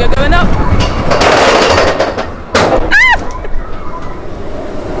 guys. We're going up.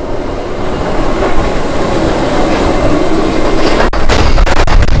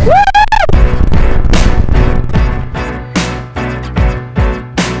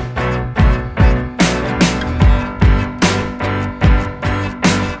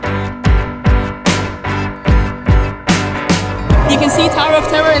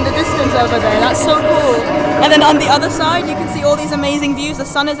 Over there, that's so cool. And then on the other side you can see all these amazing views. The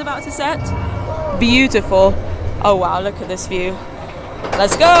sun is about to set. Beautiful. Oh wow, look at this view.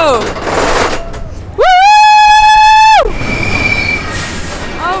 Let's go. Woo!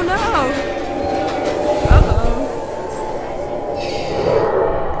 Oh no. Uh-oh.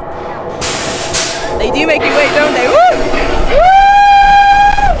 They do make you wait, don't they? Woo! Woo!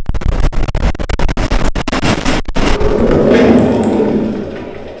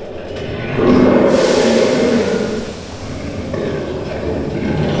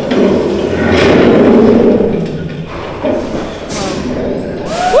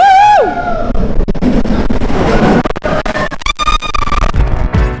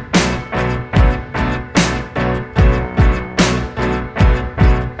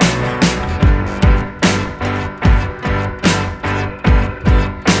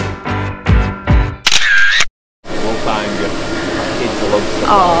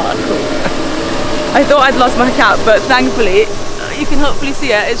 I thought I'd lost my cap, but thankfully you can hopefully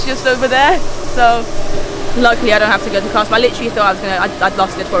see it. It's just over there. So luckily I don't have to go to cast. I literally thought I'd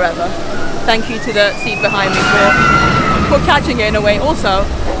lost it forever. Thank you to the seat behind me for catching it in a way. Also,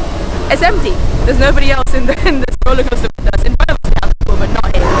 it's empty. There's nobody else in this roller coaster with us. In front of us we have people, but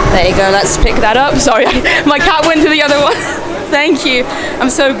not here. There you go. Let's pick that up. Sorry, my cat went to the other one. Thank you.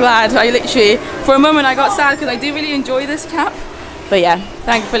 I'm so glad. I literally, for a moment I got sad because I do really enjoy this cap. But yeah,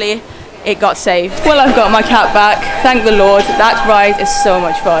 thankfully it got saved. Well, I've got my cap back, thank the Lord. That ride is so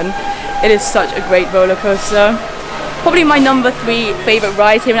much fun. It is such a great roller coaster. Probably my number 3 favourite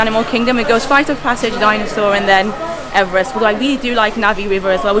ride here in Animal Kingdom. It goes Flight of Passage, Dinosaur, and then Everest. Although I really do like Navi River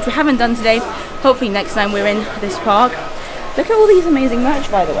as well, which we haven't done today. Hopefully next time we're in this park. Look at all these amazing merch,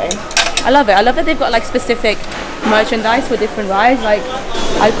 by the way. I love it. I love that they've got like specific merchandise for different rides. Like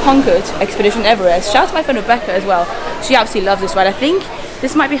I conquered Expedition Everest. Shout out to my friend Rebecca as well. She absolutely loves this ride. I think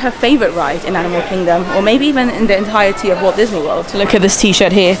this might be her favorite ride in Animal Kingdom, or maybe even in the entirety of Walt Disney World. Look at this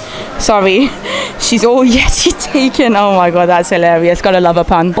t-shirt here. Sorry, she's all Yeti taken. Oh my god, that's hilarious. Gotta love a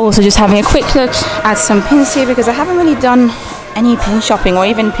pun. Also just having a quick look at some pins here, because I haven't really done any pin shopping or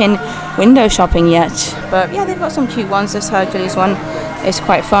even pin window shopping yet. But yeah, they've got some cute ones. This Hercules one is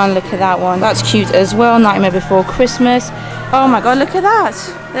quite fun. Look at that one. That's cute as well. Nightmare Before Christmas. Oh my god, look at that.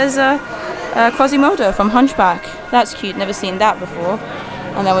 There's a Quasimodo from Hunchback. That's cute. Never seen that before.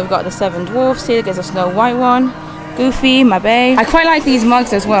 And then we've got the Seven Dwarfs here. There's a Snow White one. Goofy, Mabey. I quite like these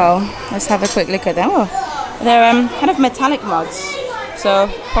mugs as well. Let's have a quick look at them. Oh, they're kind of metallic mugs, so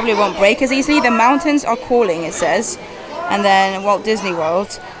probably won't break as easily. The mountains are calling, it says. And then Walt Disney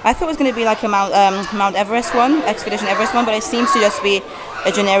World. I thought it was going to be like a Mount Everest one, Expedition Everest one, but it seems to just be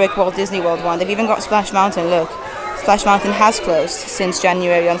a generic Walt Disney World one. They've even got Splash Mountain. Look, Splash Mountain has closed since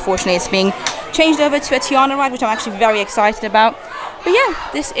January. Unfortunately, it's being changed over to a Tiana ride, which I'm actually very excited about. But yeah,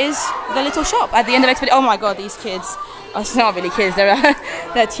 this is the little shop at the end of Expedition. Oh my god, these kids. Oh, it's not really kids,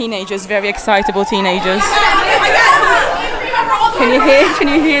 they're teenagers, very excitable teenagers. Can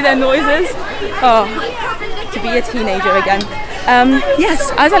you hear their noises? Oh, to be a teenager again.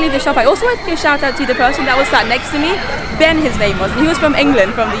 Yes, as I leave the shop, I also want to give a shout out to the person that was sat next to me. Ben, his name was. He was from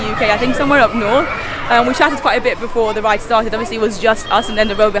England, from the UK, I think somewhere up north. We chatted quite a bit before the ride started. Obviously it was just us, and then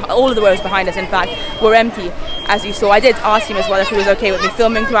the row, all of the rows behind us in fact were empty, as you saw. I did ask him as well if he was okay with me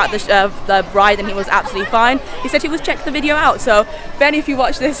filming throughout the ride, and he was absolutely fine. He said he was checked the video out. So Ben, if you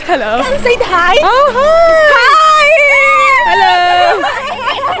watch this, hello. Can I say hi? Oh hi! Hello.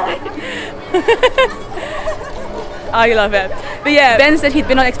 I love it. But yeah, Ben said he'd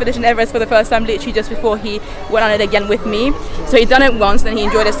been on Expedition Everest for the first time literally just before he went on it again with me. So he'd done it once, then he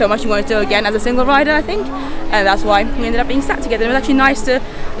enjoyed it so much he wanted to do it again as a single rider, I think. And that's why we ended up being sat together. It was actually nice to,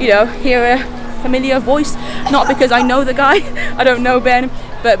 you know, hear a familiar voice. Not because I know the guy, I don't know Ben,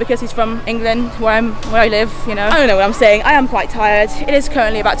 but because he's from England, where I live, you know. I don't know what I'm saying. I am quite tired. It is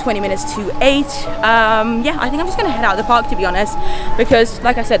currently about 20 minutes to 8. Yeah, I think I'm just gonna head out of the park, to be honest, because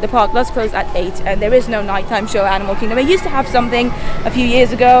like I said, the park does close at 8 and there is no nighttime show at Animal Kingdom. They used to have something a few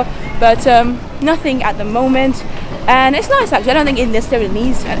years ago, but nothing at the moment. And it's nice actually. I don't think it necessarily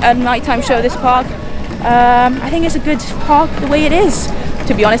needs a nighttime show, this park. I think it's a good park the way it is,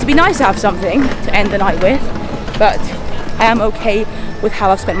 to be honest. It'd be nice to have something to end the night with, but I am okay with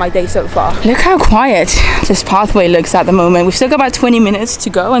how I've spent my day so far. Look how quiet this pathway looks at the moment. We've still got about 20 minutes to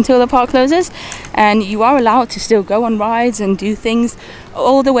go until the park closes, and you are allowed to still go on rides and do things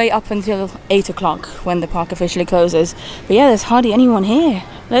all the way up until 8 o'clock when the park officially closes. But yeah, there's hardly anyone here.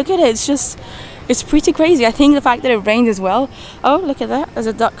 Look at it, it's pretty crazy. I think the fact that it rained as well. Oh, look at that, there's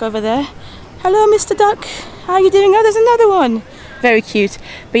a duck over there. Hello, Mr. Duck, how are you doing? Oh, there's another one. Very cute.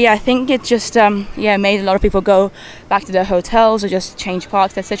 But yeah, I think it just yeah, made a lot of people go back to their hotels or just change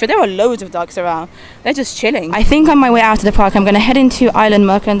parks, etc. There are loads of ducks around. They're just chilling. I think on my way out of the park, I'm going to head into Island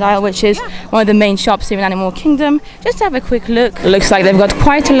Mercantile, which is one of the main shops here in Animal Kingdom, just to have a quick look. It looks like they've got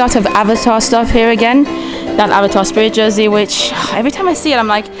quite a lot of Avatar stuff here again. That Avatar Spirit jersey, which every time I see it, I'm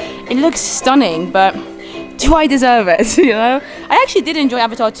like, it looks stunning, but do I deserve it? You know, I actually did enjoy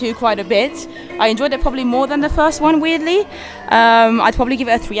Avatar 2 quite a bit. I enjoyed it probably more than the first one, weirdly. I'd probably give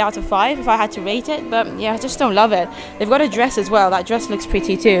it a 3 out of 5 if I had to rate it, but yeah, I just don't love it. They've got a dress as well. That dress looks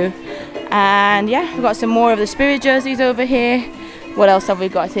pretty too. And yeah, we've got some more of the Spirit jerseys over here. What else have we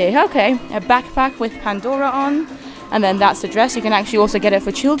got here? Okay, a backpack with Pandora on. And then that's the dress. You can actually also get it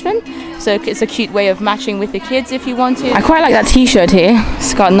for children, so it's a cute way of matching with the kids if you want to. I quite like that t-shirt here.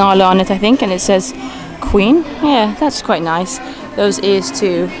 It's got Nala on it, I think, and it says Queen. Yeah, that's quite nice. Those ears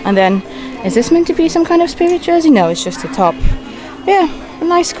too. And then, is this meant to be some kind of Spirit jersey? No, it's just a top. Yeah, a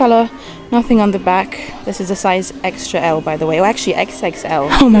nice color. Nothing on the back. This is a size extra L, by the way. Or actually XXL.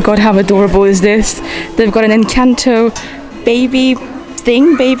 Oh my god, how adorable is this? They've got an Encanto baby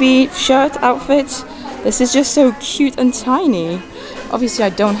thing, baby shirt outfit. This is just so cute and tiny. Obviously I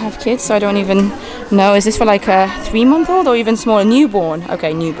don't have kids, so I don't even know. Is this for like a 3-month-old or even smaller? Newborn.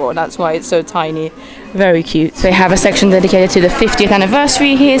 Okay, newborn. That's why it's so tiny. Very cute. They have a section dedicated to the 50th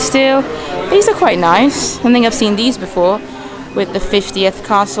anniversary here still. These are quite nice. I think I've seen these before, with the 50th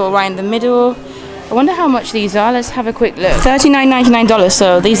castle right in the middle. I wonder how much these are. Let's have a quick look. $39.99,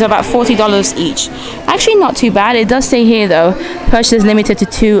 so these are about $40 each. Actually not too bad. It does say here though, purchase limited to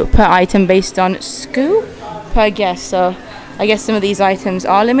 2 per item based on SKU per guest. So I guess some of these items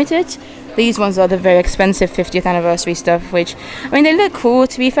are limited. These ones are the very expensive 50th anniversary stuff, which, I mean, they look cool.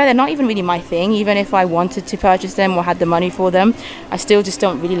 To be fair, they're not even really my thing. Even if I wanted to purchase them or had the money for them, I still just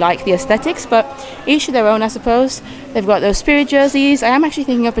don't really like the aesthetics, but each to their own, I suppose. They've got those Spirit jerseys. I am actually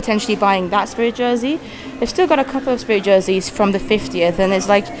thinking of potentially buying that Spirit jersey. They've still got a couple of Spirit jerseys from the 50th, and it's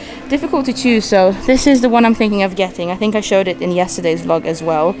like difficult to choose, so this is the one I'm thinking of getting. I think I showed it in yesterday's vlog as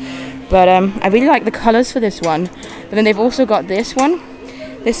well, but I really like the colors for this one. But then they've also got this one.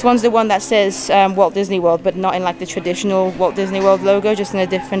 This one's the one that says Walt Disney World, but not in like the traditional Walt Disney World logo, just in a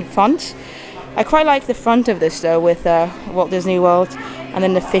different font. I quite like the front of this though, with Walt Disney World and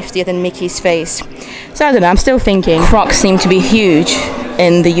then the 50th and Mickey's face. So I don't know, I'm still thinking. Crocs seem to be huge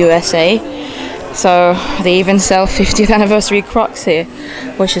in the USA, so they even sell 50th anniversary Crocs here,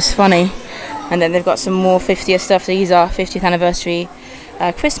 which is funny. And then they've got some more 50th stuff. These are 50th anniversary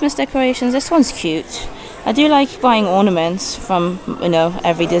Christmas decorations. This one's cute. I do like buying ornaments from, you know,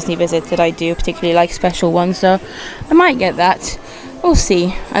 every Disney visit that I do, particularly like special ones, so I might get that. We'll see.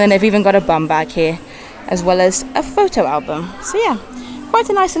 And then they've even got a bum bag here, as well as a photo album. So yeah, quite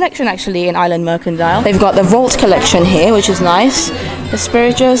a nice selection actually in Island Mercantile. They've got the Vault collection here, which is nice. The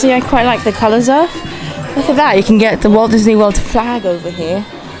Spirit jersey, I quite like the colours of. Look at that, you can get the Walt Disney World flag over here.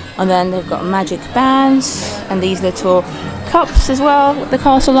 And then they've got magic bands and these little cups as well with the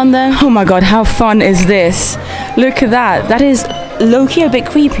castle on them. Oh my god, how fun is this? Look at that. That is low-key a bit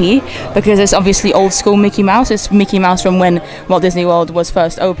creepy because it's obviously old school Mickey Mouse. It's Mickey Mouse from when Walt Disney World was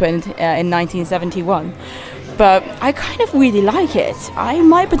first opened in 1971. But I kind of really like it. I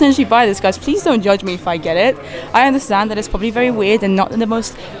might potentially buy this, guys. Please don't judge me if I get it. I understand that it's probably very weird and not the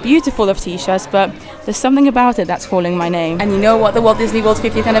most beautiful of t-shirts, but there's something about it that's calling my name. And you know what the Walt Disney World's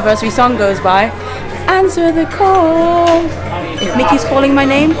 50th anniversary song goes by? Answer the call. If Mickey's calling my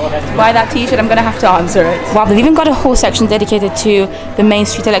name to buy that t-shirt, I'm gonna have to answer it. Wow, they've even got a whole section dedicated to the Main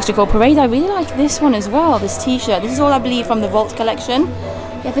Street Electrical Parade. I really like this one as well, this t-shirt. This is all, I believe, from the Vault collection.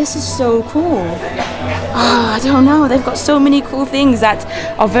 Yeah, this is so cool. Oh, I don't know, they've got so many cool things that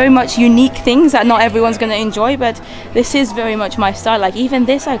are very much unique things that not everyone's gonna enjoy, but this is very much my style. Like even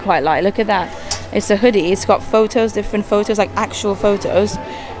this I quite like, look at that. It's a hoodie, it's got photos, different photos, like actual photos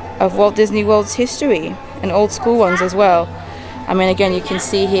of Walt Disney World's history and old school ones as well. I mean, again, you can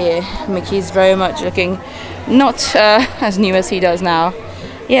see here, Mickey's very much looking not as new as he does now.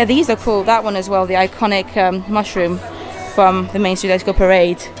 Yeah, these are cool. That one as well, the iconic mushroom from the Main Street Electrical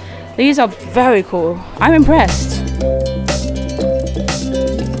Parade. These are very cool. I'm impressed.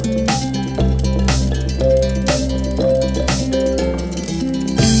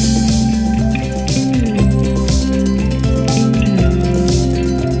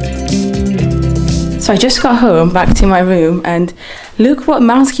 So I just got home, back to my room, and look what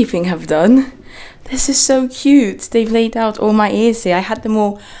Mousekeeping have done. This is so cute. They've laid out all my ears here. I had them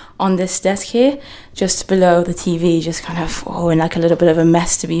all on this desk here, just below the TV, just kind of, oh, in like a little bit of a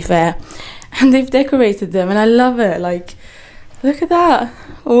mess, to be fair. And they've decorated them, and I love it. Like, look at that.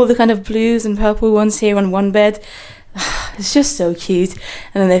 All the kind of blues and purple ones here on one bed. It's just so cute.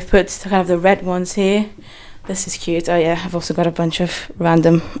 And then they've put kind of the red ones here. This is cute. Oh yeah, I've also got a bunch of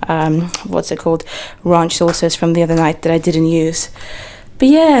random, what's it called, ranch sauces from the other night that I didn't use. But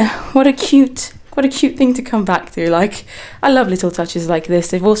yeah, what a cute thing to come back to. Like, I love little touches like this.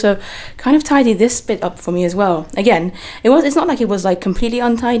 They've also kind of tidied this bit up for me as well. Again, it's not like it was like completely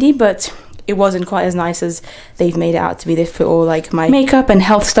untidy, but it wasn't quite as nice as they've made it out to be. They've put all like my makeup and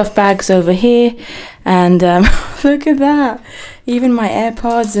health stuff bags over here, and look at that, even my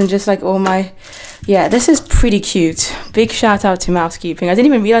AirPods and just like all my, yeah, this is pretty cute. Big shout out to Mousekeeping. I didn't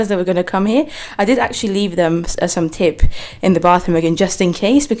even realize they were going to come here. I did actually leave them some tip in the bathroom again, just in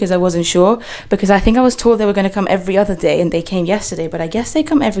case, because I wasn't sure, because I think I was told they were going to come every other day and they came yesterday, but I guess they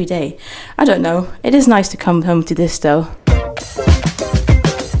come every day. I don't know. It is nice to come home to this though.